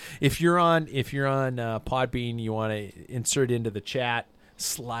 And so if you're on Podbean, you want to insert into the chat,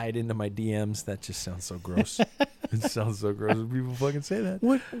 slide into my DMs. That just sounds so gross. It sounds so gross when people fucking say that.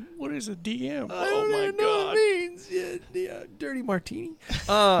 What is a DM? Oh my God! It means dirty martini.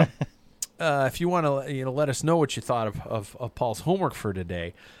 If you want to, let us know what you thought of Paul's homework for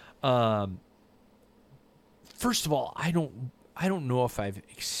today. First of all, I don't know if I've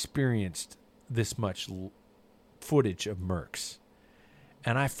experienced this much footage of Mercs,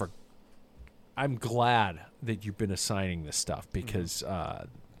 and I'm glad that you've been assigning this stuff because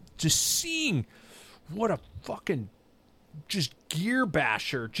just seeing what a fucking just gear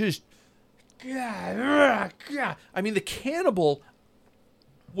basher, just I mean the cannibal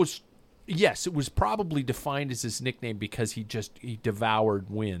was. Yes, it was probably defined as his nickname because he devoured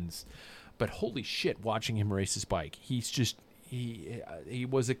wins. But holy shit, watching him race his bike. He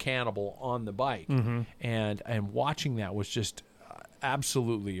was a cannibal on the bike. And watching that was just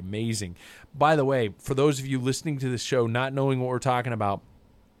absolutely amazing. By the way, for those of you listening to this show not knowing what we're talking about,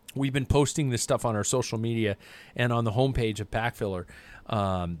 we've been posting this stuff on our social media and on the homepage of Pack Filler.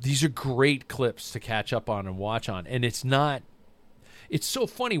 These are great clips to catch up on and watch on. And it's so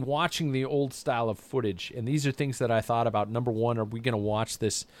funny watching the old style of footage, and these are things that I thought about. Number one, are we going to watch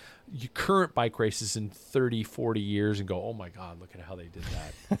this current bike races in 30, 40 years and go, oh, my God, look at how they did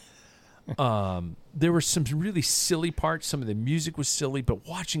that. There were some really silly parts. Some of the music was silly, but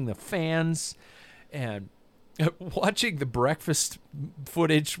watching the fans and watching the breakfast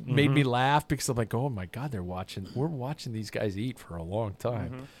footage made me laugh because I'm like, oh, my God, we're watching these guys eat for a long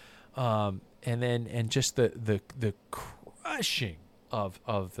time. And just the crushing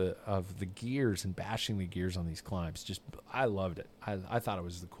of the gears and bashing the gears on these climbs. Just I loved it. I thought it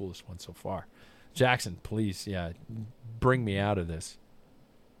was the coolest one so far. Jackson, please, bring me out of this.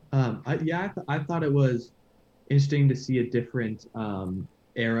 I thought it was interesting to see a different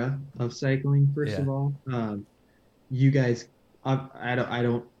era of cycling. First of all, you guys,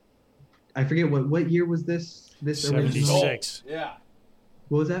 I forget what year was this. This 76. Original?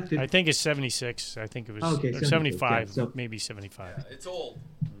 What was that? I think it's 76. I think it was okay, or 75, yeah, so, maybe 75. Yeah, it's old.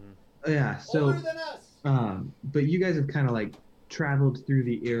 Yeah, so Older than us. But you guys have kind of like traveled through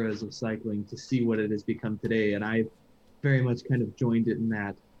the eras of cycling to see what it has become today, and I've very much kind of joined it in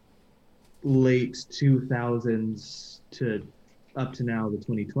that late 2000s to up to now the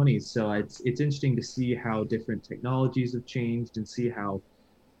 2020s. So it's interesting to see how different technologies have changed and see how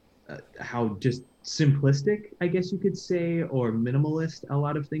just simplistic, I guess you could say, or minimalist a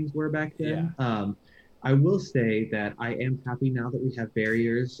lot of things were back then. Yeah. I will say that I am happy now that we have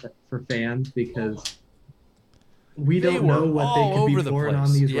barriers for fans, because we don't know what they could be pouring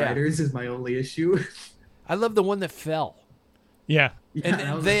on these riders is my only issue. I love the one that fell. Yeah.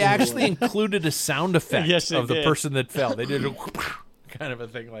 And they actually included a sound effect Yes, of the did. person that fell. They did a kind of a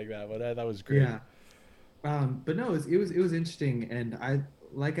thing like that, but that was great. Yeah. But no, it was interesting, and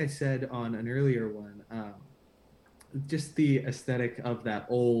like I said on an earlier one, just the aesthetic of that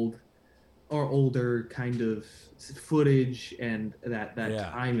old or older kind of footage, and that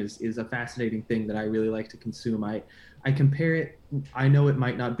time is a fascinating thing that I really like to consume. I compare it. I know it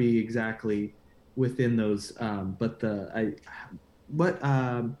might not be exactly within those, but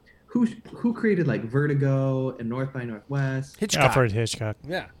who created like Vertigo and North by Northwest? Hitchcock. Alfred Hitchcock.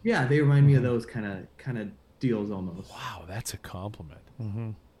 Yeah. Yeah, they remind me of those kind of deals almost. Wow, that's a compliment.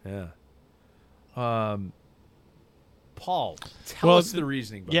 Mm-hmm. Yeah. Paul, tell us the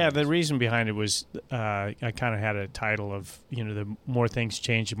reasoning behind the this. reason behind it was I kind of had a title of, the more things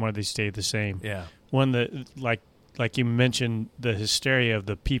change, the more they stay the same. Yeah. One that, like you mentioned, the hysteria of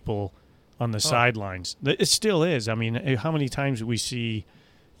the people on the sidelines. It still is. I mean, how many times we see,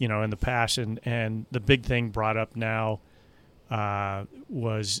 in the past, and the big thing brought up now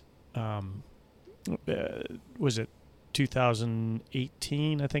was it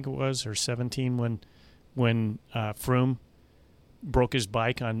 2018, I think it was, or 17, when Froome broke his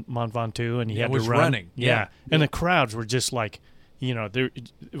bike on Mont Ventoux and he had to run. Running. Yeah. And the crowds were just like,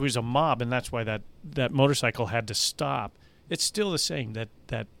 it was a mob, and that's why that motorcycle had to stop. It's still the same, that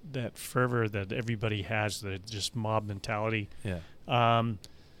fervor that everybody has, the just mob mentality. Yeah.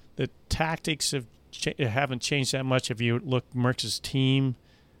 The tactics haven't changed that much. If you look, Merckx's team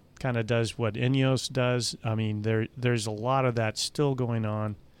kind of does what Ineos does. I mean, there's a lot of that still going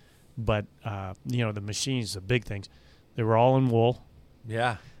on. But, the machines, the big things, they were all in wool.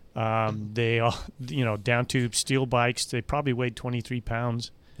 Yeah. They all, down to steel bikes. They probably weighed 23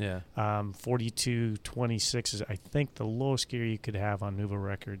 pounds. Yeah. 42.26 is, I think, the lowest gear you could have on Nuva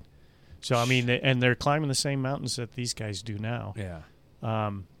record. So, I mean, and they're climbing the same mountains that these guys do now. Yeah.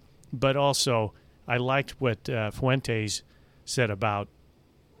 But also, I liked what Fuentes said about,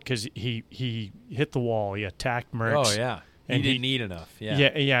 because he hit the wall. He attacked Merckx. Oh, yeah. And he didn't eat enough.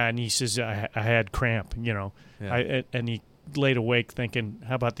 Yeah. Yeah, and he says, I had cramp, Yeah. And he laid awake thinking,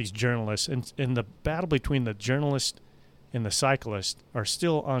 how about these journalists? And the battle between the journalist and the cyclist are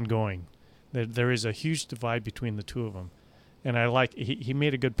still ongoing. There is a huge divide between the two of them. And I like, he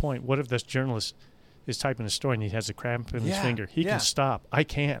made a good point. What if this journalist is typing a story and he has a cramp in his finger? He can stop. I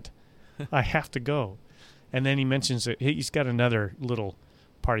can't. I have to go. And then he mentions that he's got another little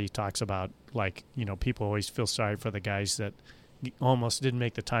part he talks about, like, people always feel sorry for the guys that almost didn't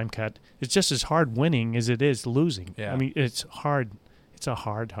make the time cut. It's just as hard winning as it is losing. Yeah. I mean, it's hard. It's a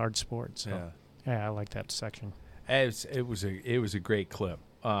hard sport. So yeah, I like that section. It was a great clip.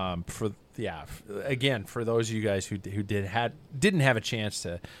 For those of you guys who didn't have a chance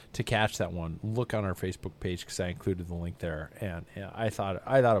to catch that one, look on our Facebook page, because I included the link there, and I thought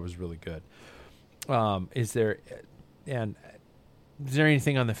it was really good. Is there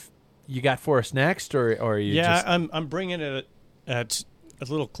anything on you got for us next, or are you? Yeah, I'm bringing it at a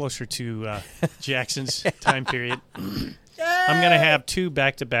little closer to Jackson's time period. I'm going to have two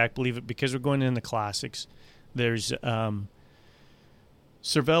back-to-back, believe it, because we're going in the classics. There's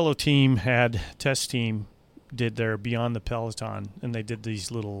Cervelo test team did their Beyond the Peloton, and they did these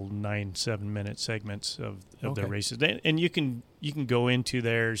little 9-7-minute segments of their races. And you can go into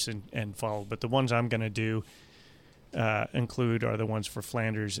theirs and follow, but the ones I'm going to do include are the ones for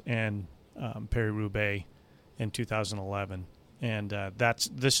Flanders and Paris-Roubaix in 2011. And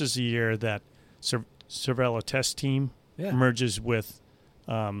this is the year that Cervelo test team merges with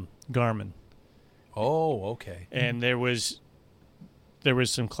Garmin. Oh, okay. And there was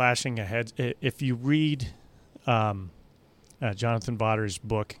some clashing ahead. If you read Jonathan Vaughters'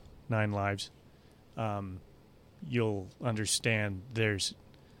 book, 9 Lives, you'll understand there's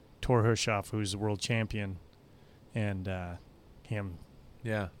Thor Hushoff, who's the world champion, and him.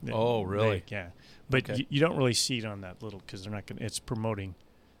 Yeah. Oh, really? Yeah. But you don't really see it on that little, because they're not going. It's promoting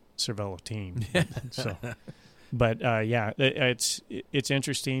Cervelo team. So, But yeah, it's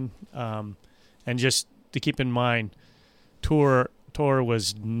interesting, and just to keep in mind, Tour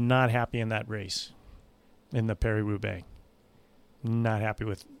was not happy in that race, in the Paris-Roubaix. Not happy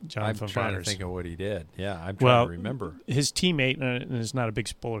with Jonathan Vaughters. I'm trying to think of what he did. Yeah, I'm trying to remember. His teammate, and it's not a big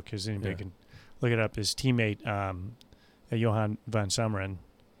spoiler because anybody can look it up, his teammate, Johan van Summeren,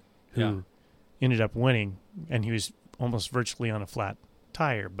 who ended up winning, and he was almost virtually on a flat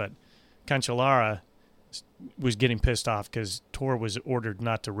tire. But Cancellara was getting pissed off because Tour was ordered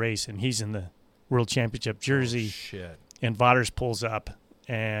not to race, and he's in the World Championship jersey. Oh, shit. And Vaughters pulls up,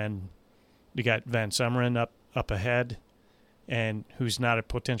 and you got Van Summeren up ahead, and who's not a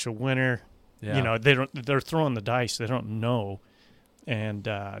potential winner. Yeah. You know, they're throwing the dice. They don't know. And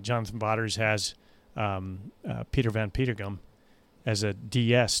Jonathan Vaughters has Peter Van Petergem as a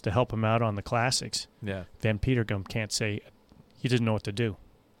DS to help him out on the classics. Yeah. Van Petergem can't say, he doesn't know what to do.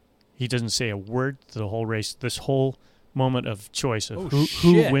 He doesn't say a word the whole race, this whole moment of choice of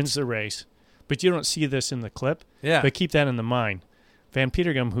who wins the race. But you don't see this in the clip. Yeah. But keep that in the mind. Van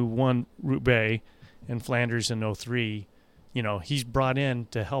Petergem, who won Roubaix and Flanders in 2003, you know, he's brought in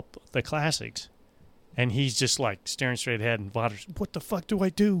to help the classics. And he's just like staring straight ahead, and Vaughters, what the fuck do I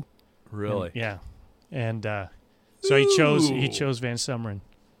do? Really? And, yeah. And so he chose Van Summeren,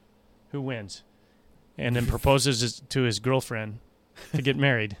 who wins, and then proposes to his girlfriend to get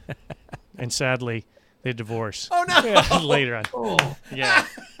married. And sadly, they divorce. Oh, no. Later on. Oh. Yeah.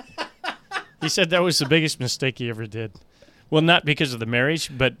 He said that was the biggest mistake he ever did. Well, not because of the marriage,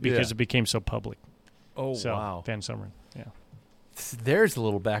 but because it became so public. Oh, so, wow. Van Summeren, yeah. There's a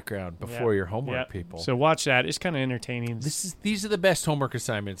little background before your homework, people. So watch that. It's kind of entertaining. These are the best homework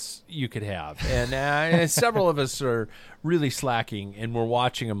assignments you could have. And several of us are really slacking, and we're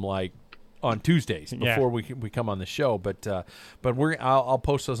watching them like on Tuesdays before we come on the show. But I'll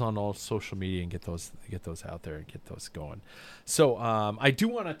post those on all social media and get those out there and get those going. So I do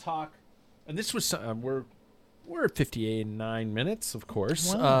want to talk, and this was we're at 59 minutes, of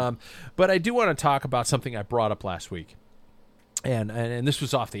course. Wow. But I do want to talk about something I brought up last week. And this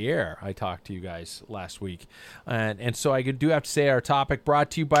was off the air. I talked to you guys last week. And so I do have to say our topic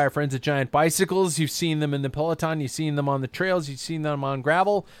brought to you by our friends at Giant Bicycles. You've seen them in the Peloton. You've seen them on the trails. You've seen them on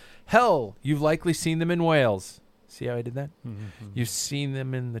gravel. Hell, you've likely seen them in Wales. See how I did that? Mm-hmm. You've seen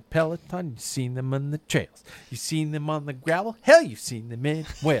them in the Peloton. You've seen them on the trails. You've seen them on the gravel. Hell, you've seen them in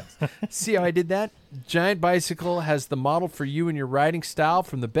Wales. See how I did that? Giant Bicycle has the model for you and your riding style,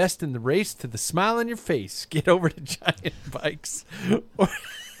 from the best in the race to the smile on your face. Get over to Giant Bikes.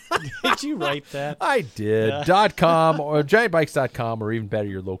 Did you write that? I did. .com or giantbikes.com, or even better,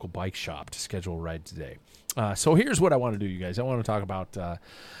 your local bike shop to schedule a ride today. So here's what I want to do, you guys. I want to talk about,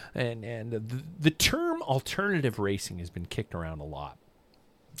 the term alternative racing has been kicked around a lot.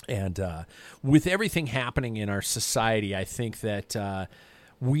 And with everything happening in our society, I think that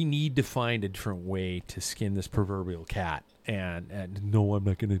we need to find a different way to skin this proverbial cat. And no, I'm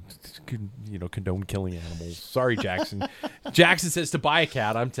not going to, condone killing animals. Sorry, Jackson. Jackson says to buy a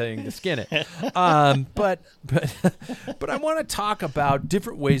cat. I'm saying to skin it. But I want to talk about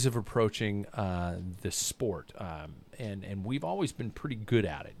different ways of approaching this sport. And we've always been pretty good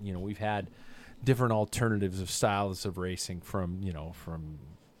at it. We've had different alternatives of styles of racing, from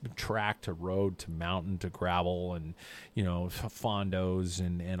track to road to mountain to gravel, and fondos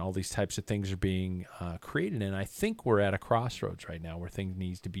and all these types of things are being created. And I think we're at a crossroads right now where things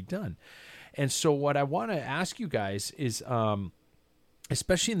needs to be done. And so what I want to ask you guys is,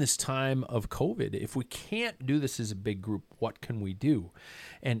 especially in this time of COVID, if we can't do this as a big group, what can we do?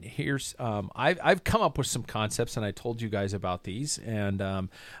 And here's I've come up with some concepts, and I told you guys about these, and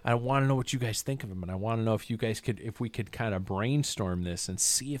I want to know what you guys think of them, and I want to know if we could kind of brainstorm this and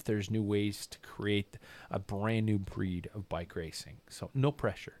see if there's new ways to create a brand new breed of bike racing. So no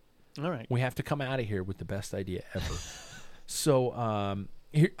pressure. All right. We have to come out of here with the best idea ever. So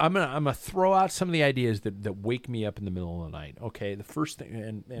here, I'm gonna throw out some of the ideas that wake me up in the middle of the night. Okay, the first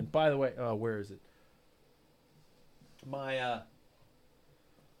thing, and by the way, where is it? My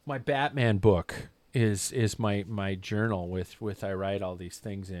Batman book is my journal with I write all these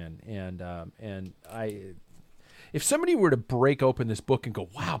things in, and if somebody were to break open this book and go,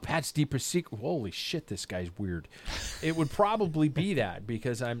 wow, Pat's deepest secret, holy shit, this guy's weird, it would probably be that,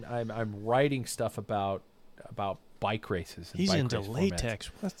 because I'm writing stuff about bike races. And he's bike into race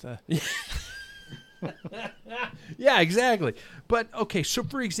latex. Formats. What the? Yeah, exactly. But okay, so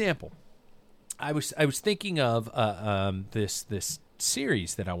for example, I was thinking of this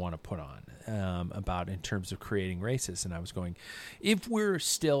series that I want to put on about in terms of creating races, and I was going, if we're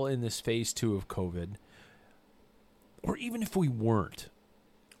still in this phase 2 of COVID, or even if we weren't,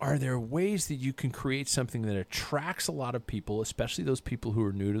 are there ways that you can create something that attracts a lot of people, especially those people who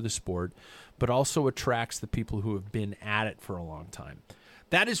are new to the sport, but also attracts the people who have been at it for a long time?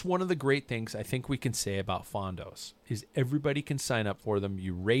 That is one of the great things I think we can say about Fondos, is everybody can sign up for them.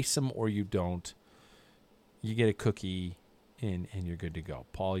 You race them or you don't. You get a cookie, and you're good to go.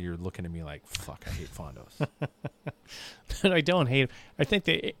 Paul, you're looking at me like, fuck, I hate Fondos. I don't hate it. I think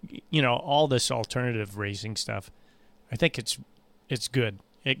that, all this alternative racing stuff, I think it's good.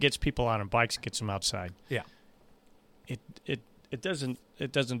 It gets people on bikes, gets them outside. Yeah. It doesn't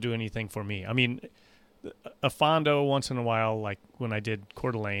do anything for me. I mean, a Fondo once in a while, like when I did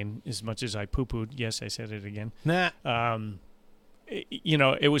Coeur d'Alene, as much as I poo-pooed, yes, I said it again. Nah.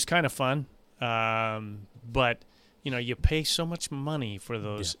 It was kind of fun. But, you pay so much money for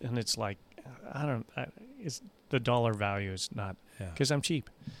those, and it's like, the dollar value is not, because I'm cheap.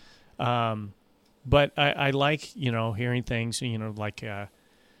 But I like, hearing things, like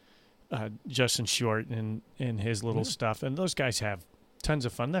Justin Short and his little stuff. And those guys have tons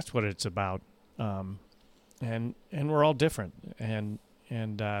of fun. That's what it's about. And we're all different. And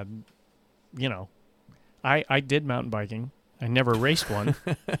I did mountain biking. I never raced one.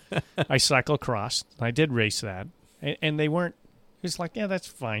 I cyclocrossed. I did race that. And they weren't, it's like, yeah, that's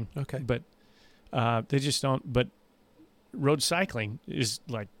fine. Okay. But they just don't, but road cycling is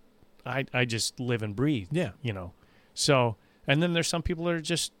like, I just live and breathe. Yeah. So, and then there's some people that are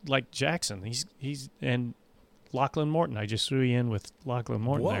just like Jackson. He's and Lachlan Morton. I just threw you in with Lachlan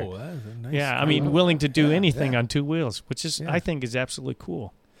Morton. Whoa, there. that's a nice. Yeah, I mean, willing to do anything on two wheels, which is I think is absolutely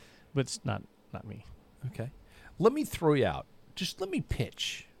cool, but it's not me. Okay, let me throw you out. Just let me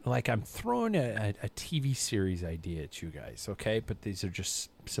pitch. Like I'm throwing a TV series idea at you guys. Okay, but these are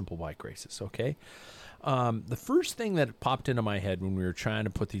just simple bike races. Okay. The first thing that popped into my head when we were trying to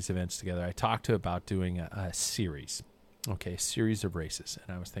put these events together, I talked about doing a series. Okay, a series of races.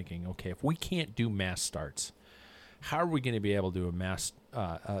 And I was thinking, okay, if we can't do mass starts, how are we going to be able to do a mass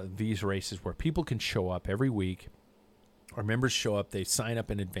these races where people can show up every week? Our members show up, they sign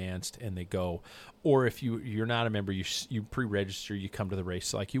up in advance, and they go. Or if you're not a member, you pre-register, you come to the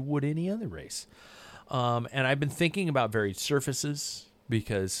race like you would any other race. And I've been thinking about varied surfaces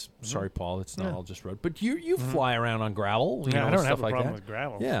because, sorry, Paul, it's not all just road. But you fly around on gravel. I don't have a like problem that. with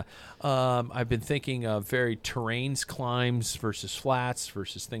gravel. Yeah. I've been thinking of varied terrains, climbs versus flats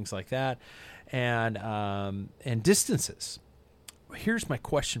versus things like that, and distances. Here's my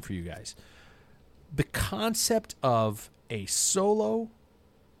question for you guys. The concept of a solo,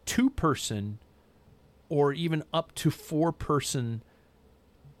 2-person, or even up to 4-person,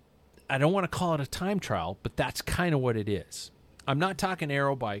 I don't want to call it a time trial, but that's kind of what it is. I'm not talking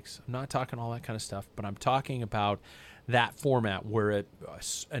aero bikes. I'm not talking all that kind of stuff, but I'm talking about that format where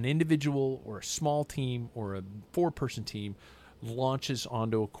an individual or a small team or a 4-person team launches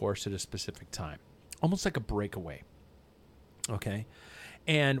onto a course at a specific time, almost like a breakaway. Okay?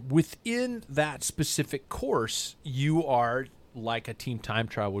 And within that specific course, you are, like a team time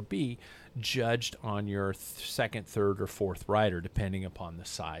trial would be, judged on your second, third, or fourth rider, depending upon the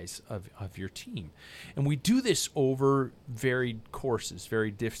size of your team. And we do this over varied courses,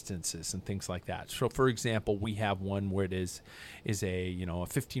 varied distances, and things like that. So, for example, we have one where it is a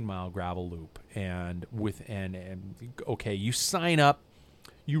 15-mile gravel loop, and okay, you sign up.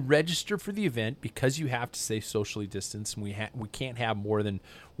 You register for the event because you have to stay socially distanced, and we can't have more than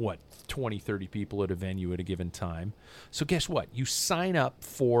 20, 30 people at a venue at a given time. So guess what? You sign up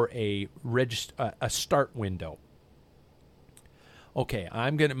for a start window. Okay,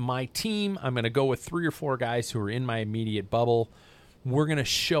 my team, I'm gonna go with 3 or 4 guys who are in my immediate bubble. We're gonna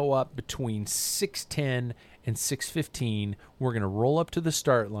show up between 6:10 and 6:15. We're going to roll up to the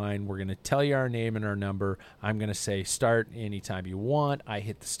start line. We're going to tell you our name and our number. I'm going to say start anytime you want. I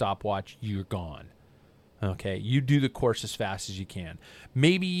hit the stopwatch. You're gone. Okay, you do the course as fast as you can.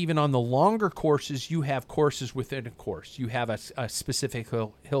 Maybe even on the longer courses, you have courses within a course. You have a specific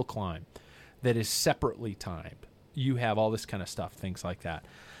hill climb that is separately timed. You have all this kind of stuff, things like that.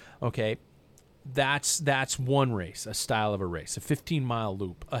 Okay, that's one race, a style of a race, a 15-mile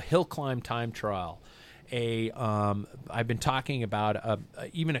loop, a hill climb time trial. I've been talking about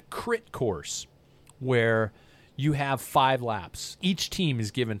even a crit course where you have 5 laps. Each team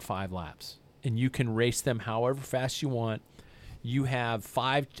is given 5 laps, and you can race them however fast you want. You have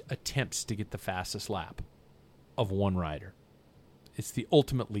 5 attempts to get the fastest lap of one rider. It's the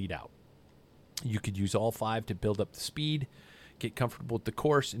ultimate lead out. You could use all 5 to build up the speed, get comfortable with the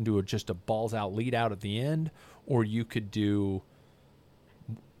course, and do just a balls out lead out at the end, or you could do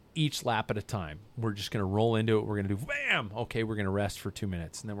each lap at a time. We're just going to roll into it. We're going to do bam. Okay, we're going to rest for 2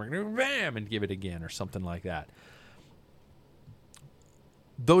 minutes, and then we're going to do bam and give it again or something like that.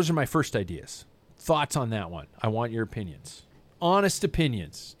 those are my first ideas. Thoughts on that one? I want your opinions. Honest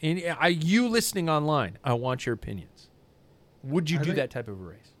opinions. And you listening online, I want your opinions. Would you do that type of a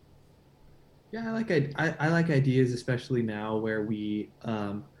race? Yeah, I like ideas, especially now where we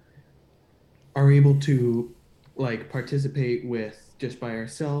are able to like participate with just by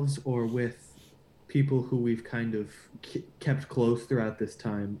ourselves or with people who we've kind of kept close throughout this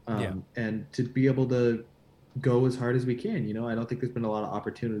time, and to be able to go as hard as we can. You know, I don't think there's been a lot of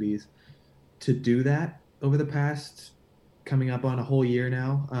opportunities to do that over the past, coming up on a whole year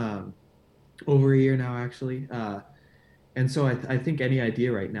now, over a year now actually. And so I think any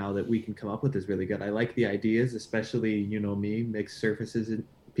idea right now that we can come up with is really good. I like the ideas, especially, you know, me, mixed surfaces, it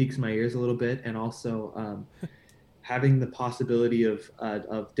piques my ears a little bit. And also having the possibility of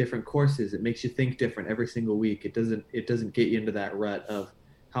different courses, it makes you think different every single week. It doesn't get you into that rut of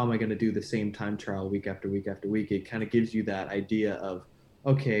how am I going to do the same time trial week after week after week. It kind of gives you that idea of,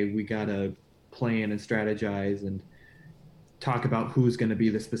 okay, we got to plan and strategize and talk about who's going to be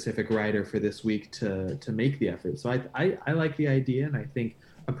the specific rider for this week to make the effort. So I like the idea, and I think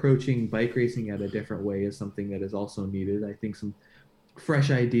approaching bike racing at a different way is something that is also needed. I think some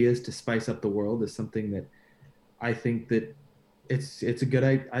fresh ideas to spice up the world is something that I think that it's a good,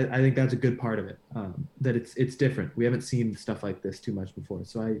 I think that's a good part of it, that it's different. We haven't seen stuff like this too much before.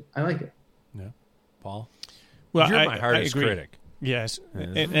 So I like it. Yeah. Paul? Well, you're my hardest critic. Yes.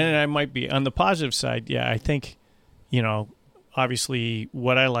 And I might be on the positive side. Yeah. I think, you know, obviously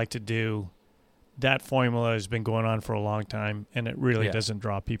what I like to do, that formula has been going on for a long time, and it really doesn't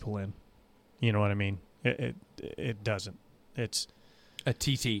draw people in. You know what I mean? It doesn't. It's a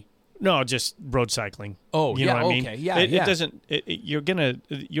TT. No, just road cycling. Oh, you know what I mean? Okay. Yeah, it doesn't.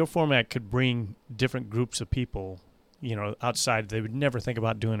 Your format could bring different groups of people, you know, outside. They would never think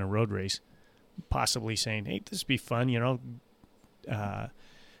about doing a road race, possibly saying, "Hey, this would be fun," you know,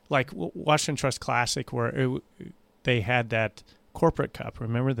 like Washington Trust Classic, where they had that corporate cup.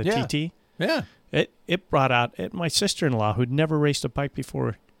 Remember the TT? Yeah. It brought out my sister-in-law, who'd never raced a bike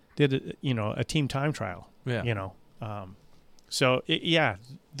before, did a team time trial. Yeah. You know. So,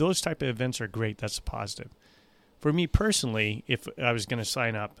 those type of events are great. That's a positive. For me personally, if I was going to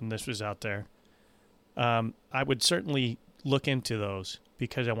sign up and this was out there, I would certainly look into those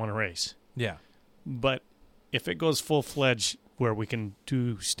because I want to race. Yeah. But if it goes full-fledged where we can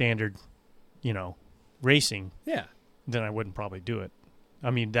do standard, you know, racing, then I wouldn't probably do it. I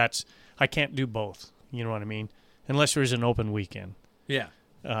mean, I can't do both. You know what I mean? Unless there's an open weekend. Yeah.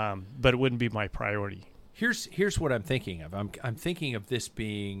 But it wouldn't be my priority. Here's what I'm thinking of. I'm thinking of this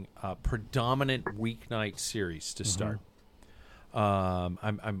being a predominant weeknight series to start.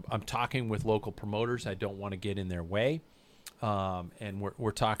 I'm talking with local promoters. I don't want to get in their way, and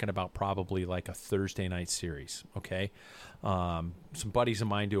we're talking about probably like a Thursday night series. Okay, some buddies of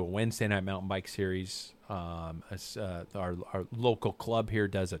mine do a Wednesday night mountain bike series. Our local club here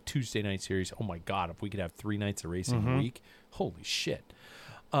does a Tuesday night series. Oh my God, if we could have 3 nights of racing a week, holy shit!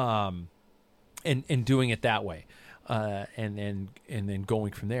 And doing it that way, and then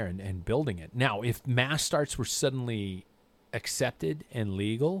going from there and building it. Now, if mass starts were suddenly accepted and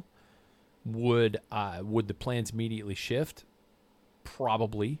legal, would the plans immediately shift?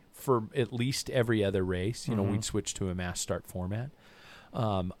 Probably, for at least every other race. You know, we'd switch to a mass start format.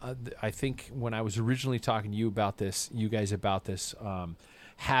 I think when I was originally talking to you guys about this,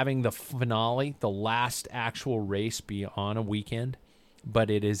 having the finale, the last actual race be on a weekend,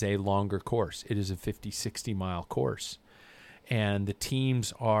 but it is a longer course. It is a 50, 60-mile course. And the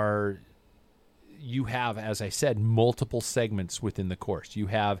teams you have, as I said, multiple segments within the course. You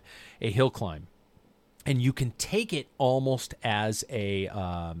have a hill climb, and you can take it almost as a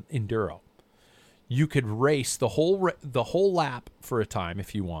enduro. You could race the whole lap for a time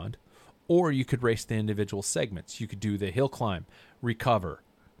if you want, or you could race the individual segments. You could do the hill climb, recover,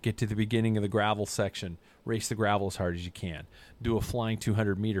 get to the beginning of the gravel section, race the gravel as hard as you can, do a flying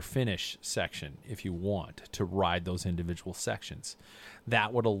 200-meter finish section if you want to ride those individual sections.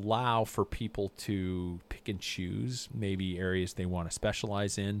 That would allow for people to pick and choose maybe areas they want to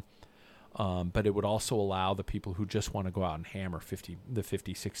specialize in, but it would also allow the people who just want to go out and hammer the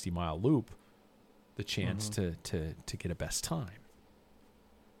 50, 60-mile loop the chance to get a best time.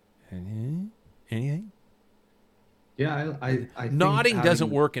 Anything? Yeah, I nodding think doesn't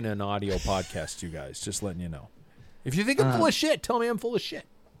work in an audio podcast, you guys. Just letting you know. If you think I'm full of shit, tell me I'm full of shit.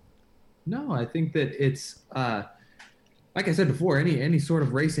 No, I think that it's like I said before. Any sort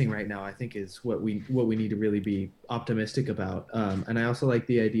of racing right now, I think, is what we need to really be optimistic about. And I also like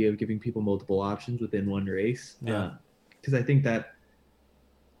the idea of giving people multiple options within one race. Yeah, because I think that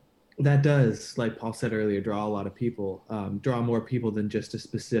That does, like Paul said earlier, draw a lot of people, draw more people than just a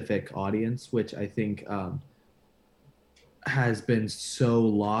specific audience, which I think has been so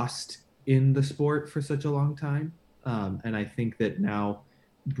lost in the sport for such a long time. And I think that now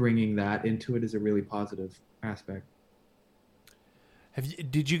bringing that into it is a really positive aspect.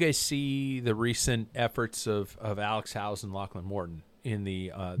 Did you guys see the recent efforts of Alex Howes and Lachlan Morton in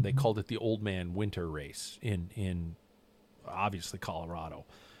the they called it the Old Man Winter Race in obviously Colorado?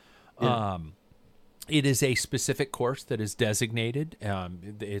 Yeah. It is a specific course that is designated.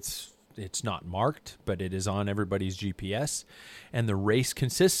 It's not marked, but it is on everybody's GPS, and the race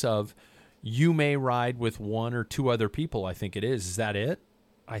consists of, you may ride with one or two other people. I think it is. Is that it?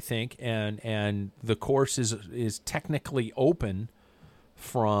 I think, and the course is technically open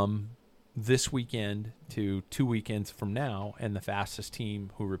from this weekend to 2 weekends from now, and the fastest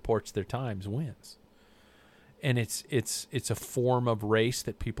team who reports their times wins. And it's a form of race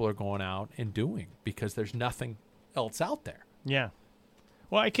that people are going out and doing because there's nothing else out there. Yeah.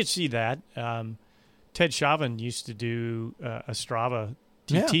 Well, I could see that. Ted Chauvin used to do a Strava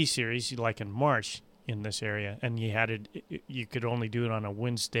TT series like in March in this area, and he had it. You could only do it on a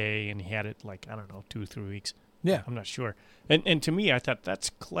Wednesday, and he had it like, I don't know, 2 or 3 weeks. Yeah, I'm not sure. And to me, I thought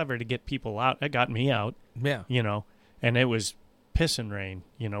that's clever to get people out. That got me out. Yeah, and it was piss and rain,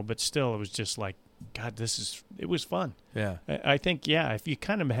 but still, it was just like, God, it was fun. Yeah, I think if you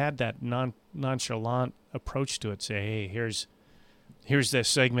kind of had that nonchalant approach to it, say, hey, here's this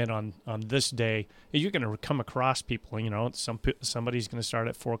segment on this day, you're going to come across people. Somebody's going to start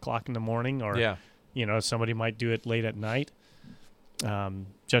at 4:00 in the morning, or somebody might do it late at night.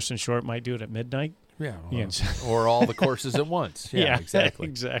 Justin Short might do it at midnight. Yeah, or all the courses at once. Yeah, exactly.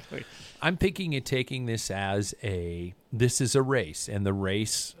 Exactly. I'm thinking of taking this as this is a race, and the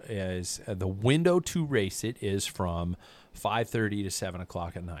race is the window to race it is from 5:30 to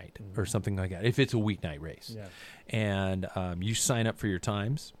 7:00 at night, or something like that, if it's a weeknight race. Yeah. And you sign up for your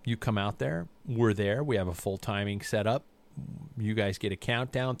times. You come out there. We're there. We have a full timing set up. You guys get a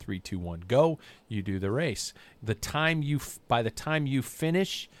countdown, 3, 2, 1, go. You do the race. By the time you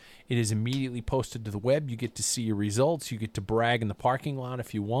finish, it is immediately posted to the web. You get to see your results. You get to brag in the parking lot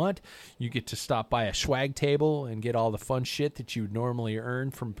if you want. You get to stop by a swag table and get all the fun shit that you would normally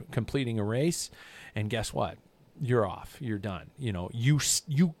earn from completing a race. And guess what? You're off. You're done.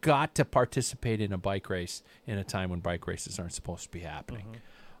 You got to participate in a bike race in a time when bike races aren't supposed to be happening.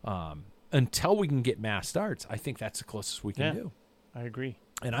 Mm-hmm. Until we can get mass starts, I think that's the closest we can do. I agree.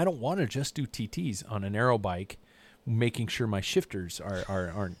 And I don't want to just do TTs on an aero bike, making sure my shifters aren't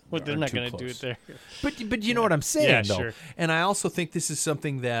well, they're not going to do it there. But you know what I'm saying, though. Sure. And I also think this is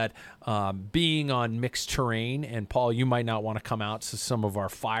something that being on mixed terrain, and Paul, you might not want to come out to some of our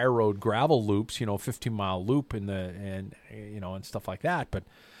fire road gravel loops, 15-mile loop and stuff like that.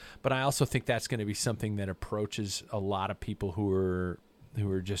 But I also think that's going to be something that approaches a lot of people who are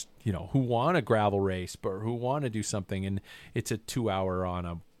just, who want a gravel race, but who want to do something, and it's a 2-hour on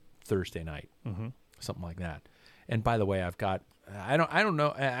a Thursday night, something like that. And by the way, I've got, I don't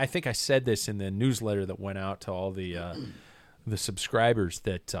know, I think I said this in the newsletter that went out to all the subscribers,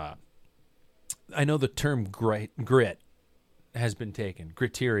 that I know the term grit has been taken,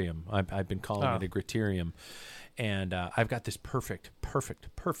 Griterium. I've been calling it a Griterium. And I've got this perfect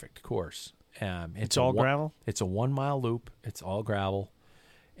course. It's all gravel? It's a 1-mile loop. It's all gravel,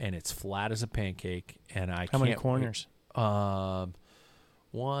 and it's flat as a pancake. And How many corners? 1,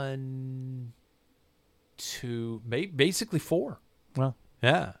 2, basically 4. Well,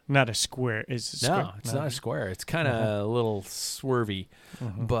 yeah, not a square. It's not a square. It's kind of a little swervy,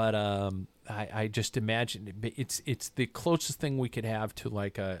 but I just imagine it's the closest thing we could have to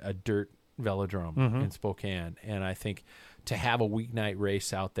like a dirt velodrome in Spokane. And I think to have a weeknight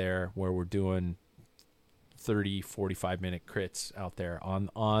race out there where we're doing 30, 45-minute crits out there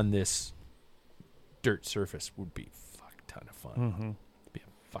on this dirt surface would be a fuck ton of fun. It'd be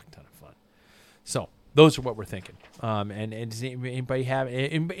a fuck ton of fun. So those are what we're thinking. And does anybody have?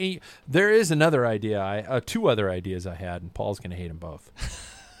 There is another idea. 2 other ideas I had, and Paul's going to hate them both.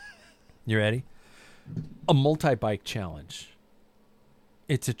 You ready? A multi-bike challenge.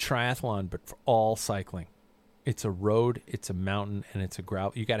 It's a triathlon, but for all cycling. It's a road, it's a mountain, and it's a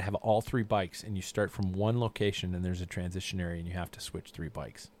gravel. You got to have all 3 bikes, and you start from one location, and there's a transition area, and you have to switch 3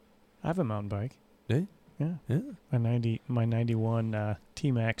 bikes. I have a mountain bike. Do you? Yeah. My 91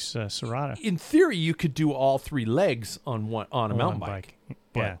 T-Max Serrata. In theory, you could do all 3 legs on a mountain bike.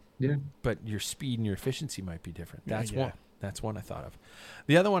 Yeah. But your speed and your efficiency might be different. That's one. That's one I thought of.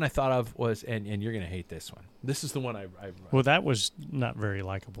 The other one I thought of was, and you're going to hate this one. This is the one I well, that was not very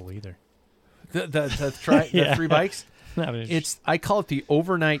likable either. The 3 bikes. I call it the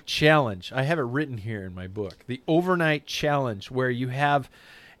overnight challenge. I have it written here in my book. The overnight challenge, where you have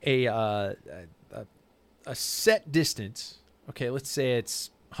a set distance. Okay, let's say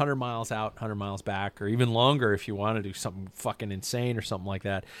it's 100 miles out, 100 miles back, or even longer if you want to do something fucking insane or something like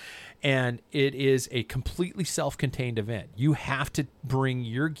that. And it is a completely self-contained event. You have to bring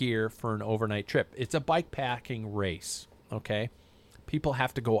your gear for an overnight trip. It's a bike packing race, okay? People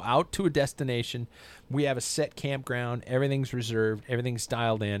have to go out to a destination. We have a set campground. Everything's reserved. Everything's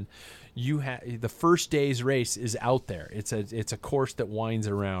dialed in. The first day's race is out there. It's a course that winds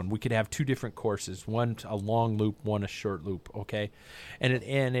around. We could have 2 different courses, one a long loop, one a short loop, okay? And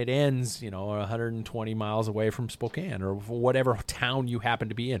it ends, 120 miles away from Spokane or whatever town you happen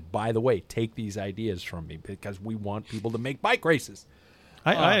to be in. By the way, take these ideas from me because we want people to make bike races.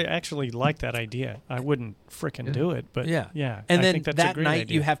 I actually like that idea. I wouldn't frickin' do it, but yeah. And I then think that's that a great night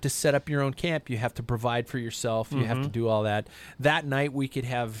idea. you have to set up your own camp. You have to provide for yourself. You have to do all that. That night we could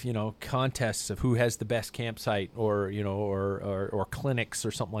have contests of who has the best campsite, or or clinics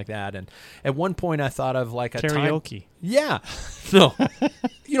or something like that. And at one point I thought of like a karaoke. Yeah, no,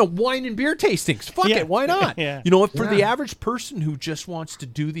 wine and beer tastings. Fuck it, why not? Yeah. For the average person who just wants to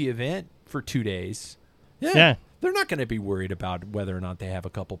do the event for 2 days, they're not going to be worried about whether or not they have a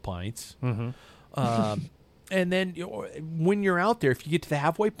couple pints. And then when you're out there, if you get to the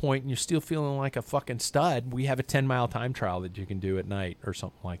halfway point and you're still feeling like a fucking stud, we have a 10-mile time trial that you can do at night or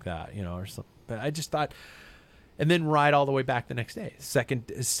something like that, or something. But I just thought, and then ride all the way back the next day.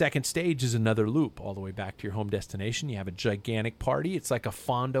 Second stage is another loop all the way back to your home destination. You have a gigantic party. It's like a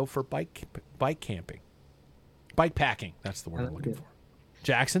fondo for bike camping, bike packing. That's the word I'm looking for.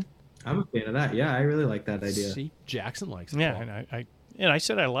 Jackson? I'm a fan of that. Yeah, I really like that idea. See, Jackson likes it. Yeah, and I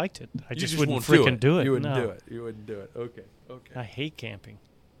said I liked it. I just wouldn't won't freaking do it. You wouldn't do it. You wouldn't do it. Okay. I hate camping.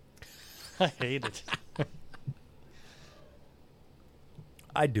 I hate it.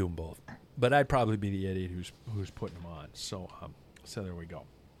 I'd do them both, but I'd probably be the idiot who's putting them on. So there we go.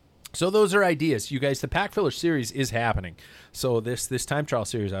 So those are ideas, you guys. The Pack Filler series is happening. So this time trial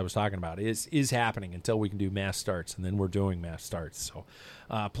series I was talking about is happening until we can do mass starts, and then we're doing mass starts. So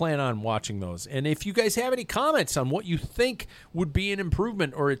plan on watching those. And if you guys have any comments on what you think would be an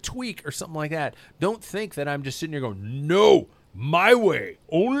improvement or a tweak or something like that, don't think that I'm just sitting here going, no, my way,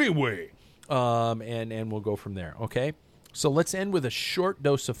 only way. And we'll go from there. Okay. So let's end with a short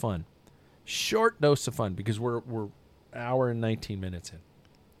dose of fun. Short dose of fun, because we're hour and 19 minutes in.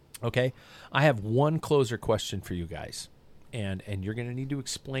 Okay, I have one closer question for you guys, and you're going to need to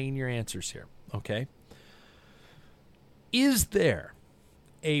explain your answers here, okay? Is there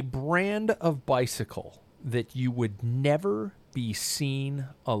a brand of bicycle that you would never be seen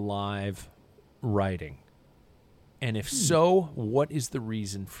alive riding? And if so, what is the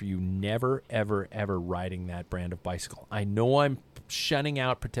reason for you never, ever, ever riding that brand of bicycle? I know I'm shunning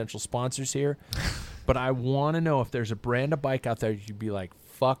out potential sponsors here, but I want to know if there's a brand of bike out there you'd be like,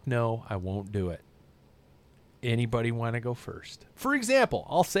 fuck no, I won't do it. Anybody want to go first? For example,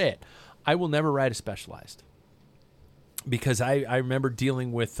 I'll say it. I will never ride a Specialized, because I remember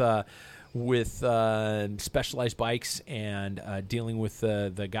dealing with Specialized bikes and dealing with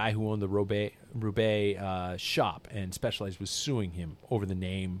the guy who owned the Roubaix shop, and Specialized was suing him over the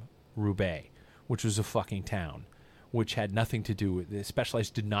name Roubaix, which was a fucking town, which had nothing to do with it.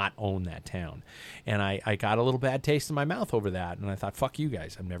 Specialized did not own that town. And I got a little bad taste in my mouth over that, and I thought, fuck you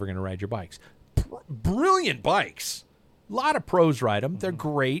guys, I'm never going to ride your bikes. Brilliant bikes. A lot of pros ride them. They're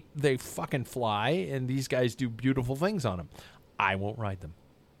great. They fucking fly, and these guys do beautiful things on them. I won't ride them.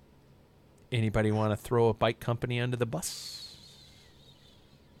 Anybody want to throw a bike company under the bus?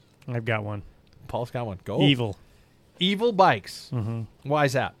 I've got one. Paul's got one. Go. Evil bikes. Mm-hmm. Why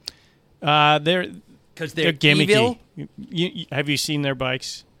is that? Because they're gimmicky. Have you seen their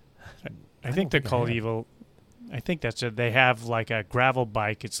bikes? I think they're called Evil. I think that's it. They have like a gravel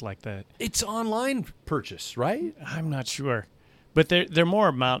bike. It's like It's online purchase, right? I'm not sure, but they're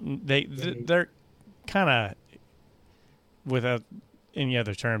more mountain. They're kind of, without any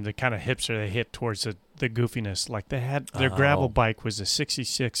other term, they're kind of hipster. They hit towards the goofiness. Like their gravel bike was a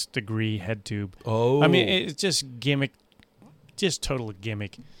 66-degree head tube. Oh, I mean, it's just gimmick, just total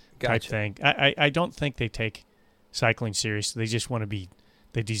gimmick type thing. I don't think they take cycling serious. They just want to be.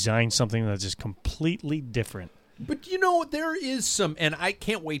 They design something that's just completely different. But there is some, and I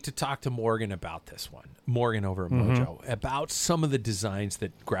can't wait to talk to Morgan about this one. Morgan over at Mojo, about some of the designs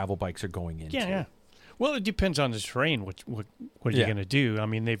that gravel bikes are going into. Yeah. Well, it depends on the terrain. What are you going to do? I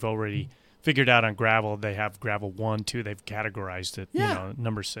mean, they've already figured out on gravel. They have gravel 1, 2. They've categorized it. Yeah.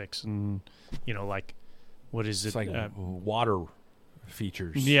 Number 6, and like what is it's it? Like water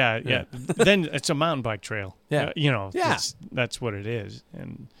features. Yeah. Then it's a mountain bike trail. Yeah. That's what it is.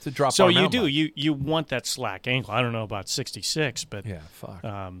 And it's a drop. So you do. You want that slack ankle. I don't know about 66, but yeah, fuck.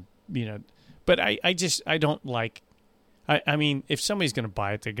 But I don't like. I mean, if somebody's going to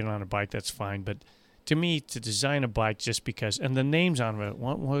buy it, they get on a bike. That's fine. But to me, to design a bike just because, and the names on it,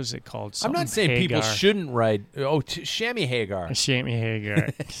 what was it called? I'm not saying people shouldn't ride. Chamois Hagar. Chamois Hagar.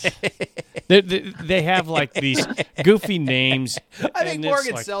 they have like these goofy names. I think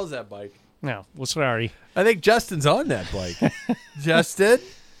Morgan sells that bike. No, well, sorry. I think Justin's on that bike. Justin?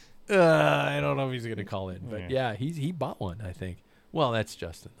 I don't know if he's going to call in, but yeah, he bought one, I think. Well, that's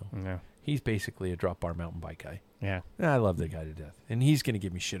Justin, though. Yeah. He's basically a drop bar mountain bike guy. Yeah. I love the guy to death. And he's going to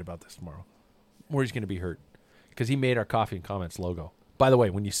give me shit about this tomorrow. Or he's going to be hurt. Because he made our Coffee and Comments logo. By the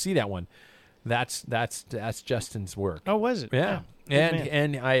way, when you see that one, that's Justin's work. Oh, was it? Yeah.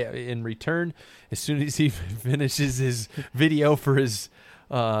 And I, in return, as soon as he finishes his video for his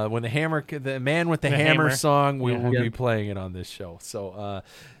when the Man with the Hammer song, we will be playing it on this show. So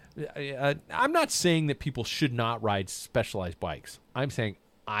I'm not saying that people should not ride Specialized bikes. I'm saying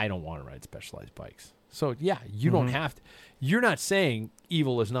I don't want to ride Specialized bikes. So yeah, you don't have to. You're not saying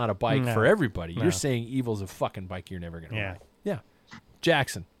Evil is not a bike for everybody. No. You're saying Evil's a fucking bike you're never going to ride. Yeah.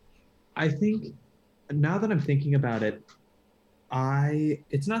 Jackson. I think now that I'm thinking about it,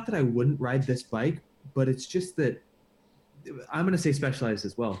 it's not that I wouldn't ride this bike, but it's just that I'm going to say Specialized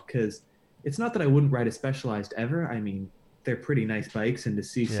as well, because it's not that I wouldn't ride a Specialized ever. I mean, they're pretty nice bikes, and to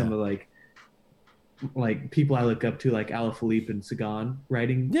see some of like people I look up to, like Alaphilippe and Sagan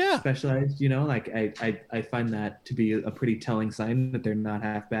riding Specialized, like I find that to be a pretty telling sign that they're not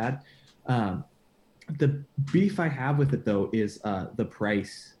half bad. The beef I have with it though is the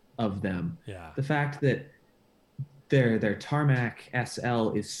price of them. Yeah. The fact that their Tarmac SL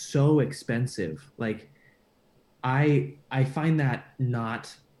is so expensive. Like I find that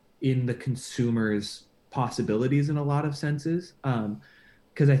not in the consumer's possibilities in a lot of senses.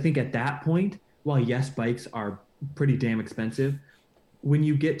 Because I think at that point, while yes, bikes are pretty damn expensive, when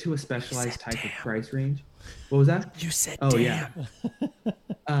you get to a Specialized type of price range, what was that? You said damn.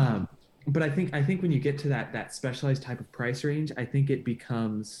 Yeah. But I think when you get to that Specialized type of price range, I think it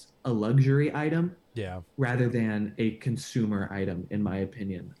becomes a luxury item, rather than a consumer item, in my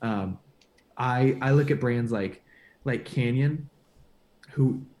opinion. I look at brands like Canyon,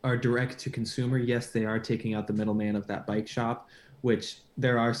 who are direct to consumer. Yes, they are taking out the middleman of that bike shop, which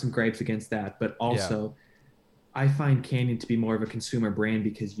there are some gripes against that, but also I find Canyon to be more of a consumer brand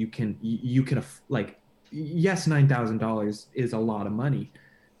because you can like, yes, $9,000 is a lot of money,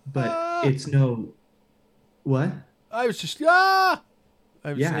 but it's no, what? I was just,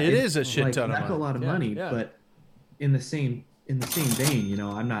 it is a shit ton of money. That's a lot of money, but in the same vein,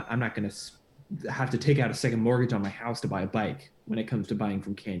 I'm not going to have to take out a second mortgage on my house to buy a bike when it comes to buying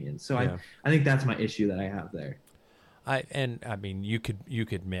from Canyon. So I think that's my issue that I have there. I mean, you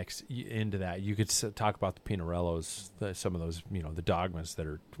could mix into that. You could talk about the Pinarellos, some of those, the Dogmas that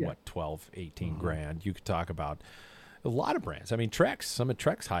are 12, 18 grand. You could talk about a lot of brands. I mean, Trex, some of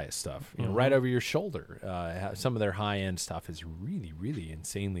Trek's highest stuff, right over your shoulder. Some of their high end stuff is really, really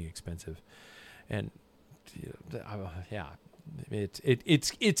insanely expensive, and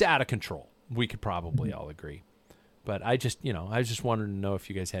it's out of control. We could probably all agree. But I was just wanting to know if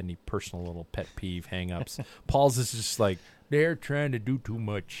you guys had any personal little pet peeve hang-ups. Paul's is just like, they're trying to do too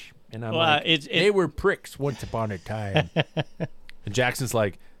much. And I'm they were pricks once upon a time. And Jackson's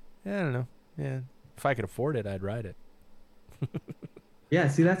like, I don't know. Yeah, if I could afford it, I'd ride it. Yeah,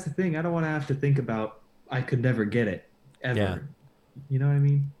 see, that's the thing. I don't want to have to think about I could never get it, ever. Yeah. You know what I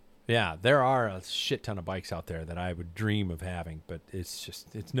mean? Yeah, there are a shit ton of bikes out there that I would dream of having, but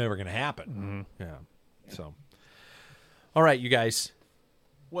it's never going to happen. Mm-hmm. Yeah, so... All right, you guys.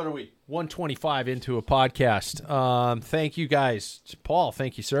 What are we? 125 into a podcast. Thank you, guys. Paul,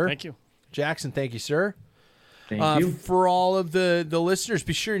 thank you, sir. Thank you. Jackson, thank you, sir. Thank you. For all of the listeners,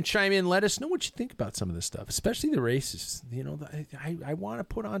 be sure and chime in. Let us know what you think about some of this stuff, especially the races. I want to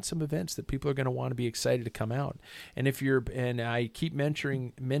put on some events that people are going to want to be excited to come out. And I keep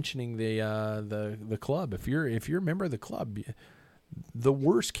mentioning the club. If you're a member of the club, the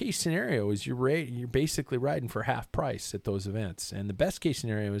worst case scenario is you're basically riding for half price at those events, and the best case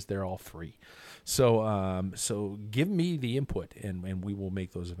scenario is they're all free. So give me the input, and we will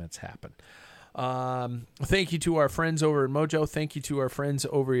make those events happen. Thank you to our friends over at Mojo. Thank you to our friends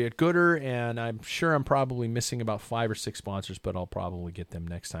over at Gooder, and I'm sure I'm probably missing about 5 or 6 sponsors, but I'll probably get them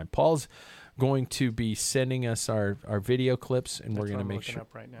next time. Paul's going to be sending us our video clips, and we're going to make sure.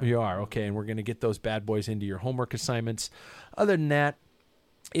 Right now. You are, okay, and we're going to get those bad boys into your homework assignments. Other than that,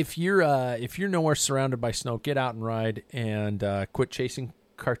 if you're nowhere surrounded by snow, get out and ride and quit chasing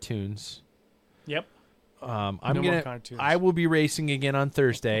cartoons. Yep. I will be racing again on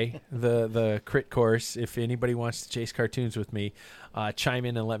Thursday, the crit course. If anybody wants to chase cartoons with me, chime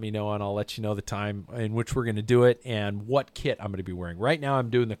in and let me know, and I'll let you know the time in which we're going to do it and what kit I'm going to be wearing. Right now,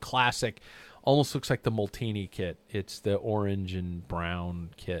 I'm doing the classic, almost looks like the Molteni kit. It's the orange and brown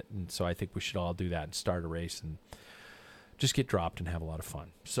kit, and so I think we should all do that and start a race and just get dropped and have a lot of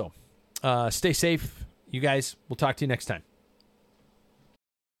fun. So, stay safe, you guys. We'll talk to you next time.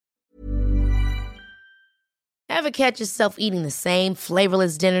 Ever catch yourself eating the same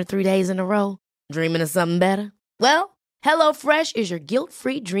flavorless dinner 3 days in a row? Dreaming of something better? Well, HelloFresh is your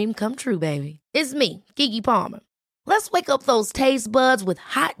guilt-free dream come true, baby. It's me, Keke Palmer. Let's wake up those taste buds with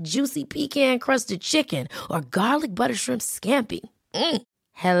hot, juicy pecan-crusted chicken or garlic butter shrimp scampi.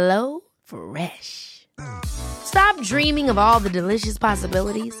 Hello Fresh. Stop dreaming of all the delicious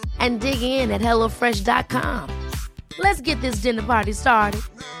possibilities and dig in at HelloFresh.com. Let's get this dinner party started.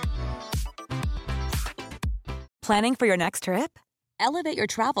 Planning for your next trip? Elevate your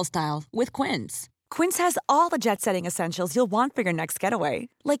travel style with Quince. Quince has all the jet-setting essentials you'll want for your next getaway,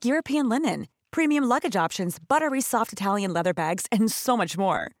 like European linen, premium luggage options, buttery soft Italian leather bags, and so much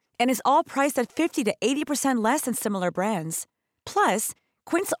more. And is all priced at 50 to 80% less than similar brands. Plus,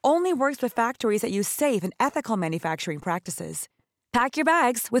 Quince only works with factories that use safe and ethical manufacturing practices. Pack your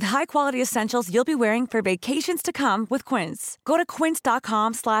bags with high-quality essentials you'll be wearing for vacations to come with Quince. Go to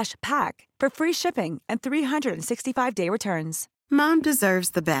quince.com/pack for free shipping and 365-day returns. Mom deserves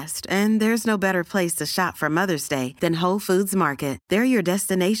the best, and there's no better place to shop for Mother's Day than Whole Foods Market. They're your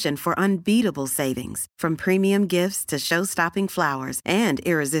destination for unbeatable savings, from premium gifts to show-stopping flowers and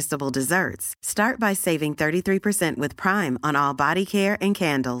irresistible desserts. Start by saving 33% with Prime on all body care and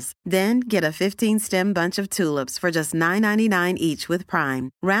candles. Then get a 15-stem bunch of tulips for just $9.99 each with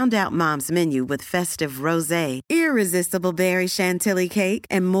Prime. Round out Mom's menu with festive rosé, irresistible berry chantilly cake,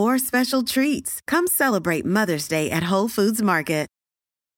 and more special treats. Come celebrate Mother's Day at Whole Foods Market.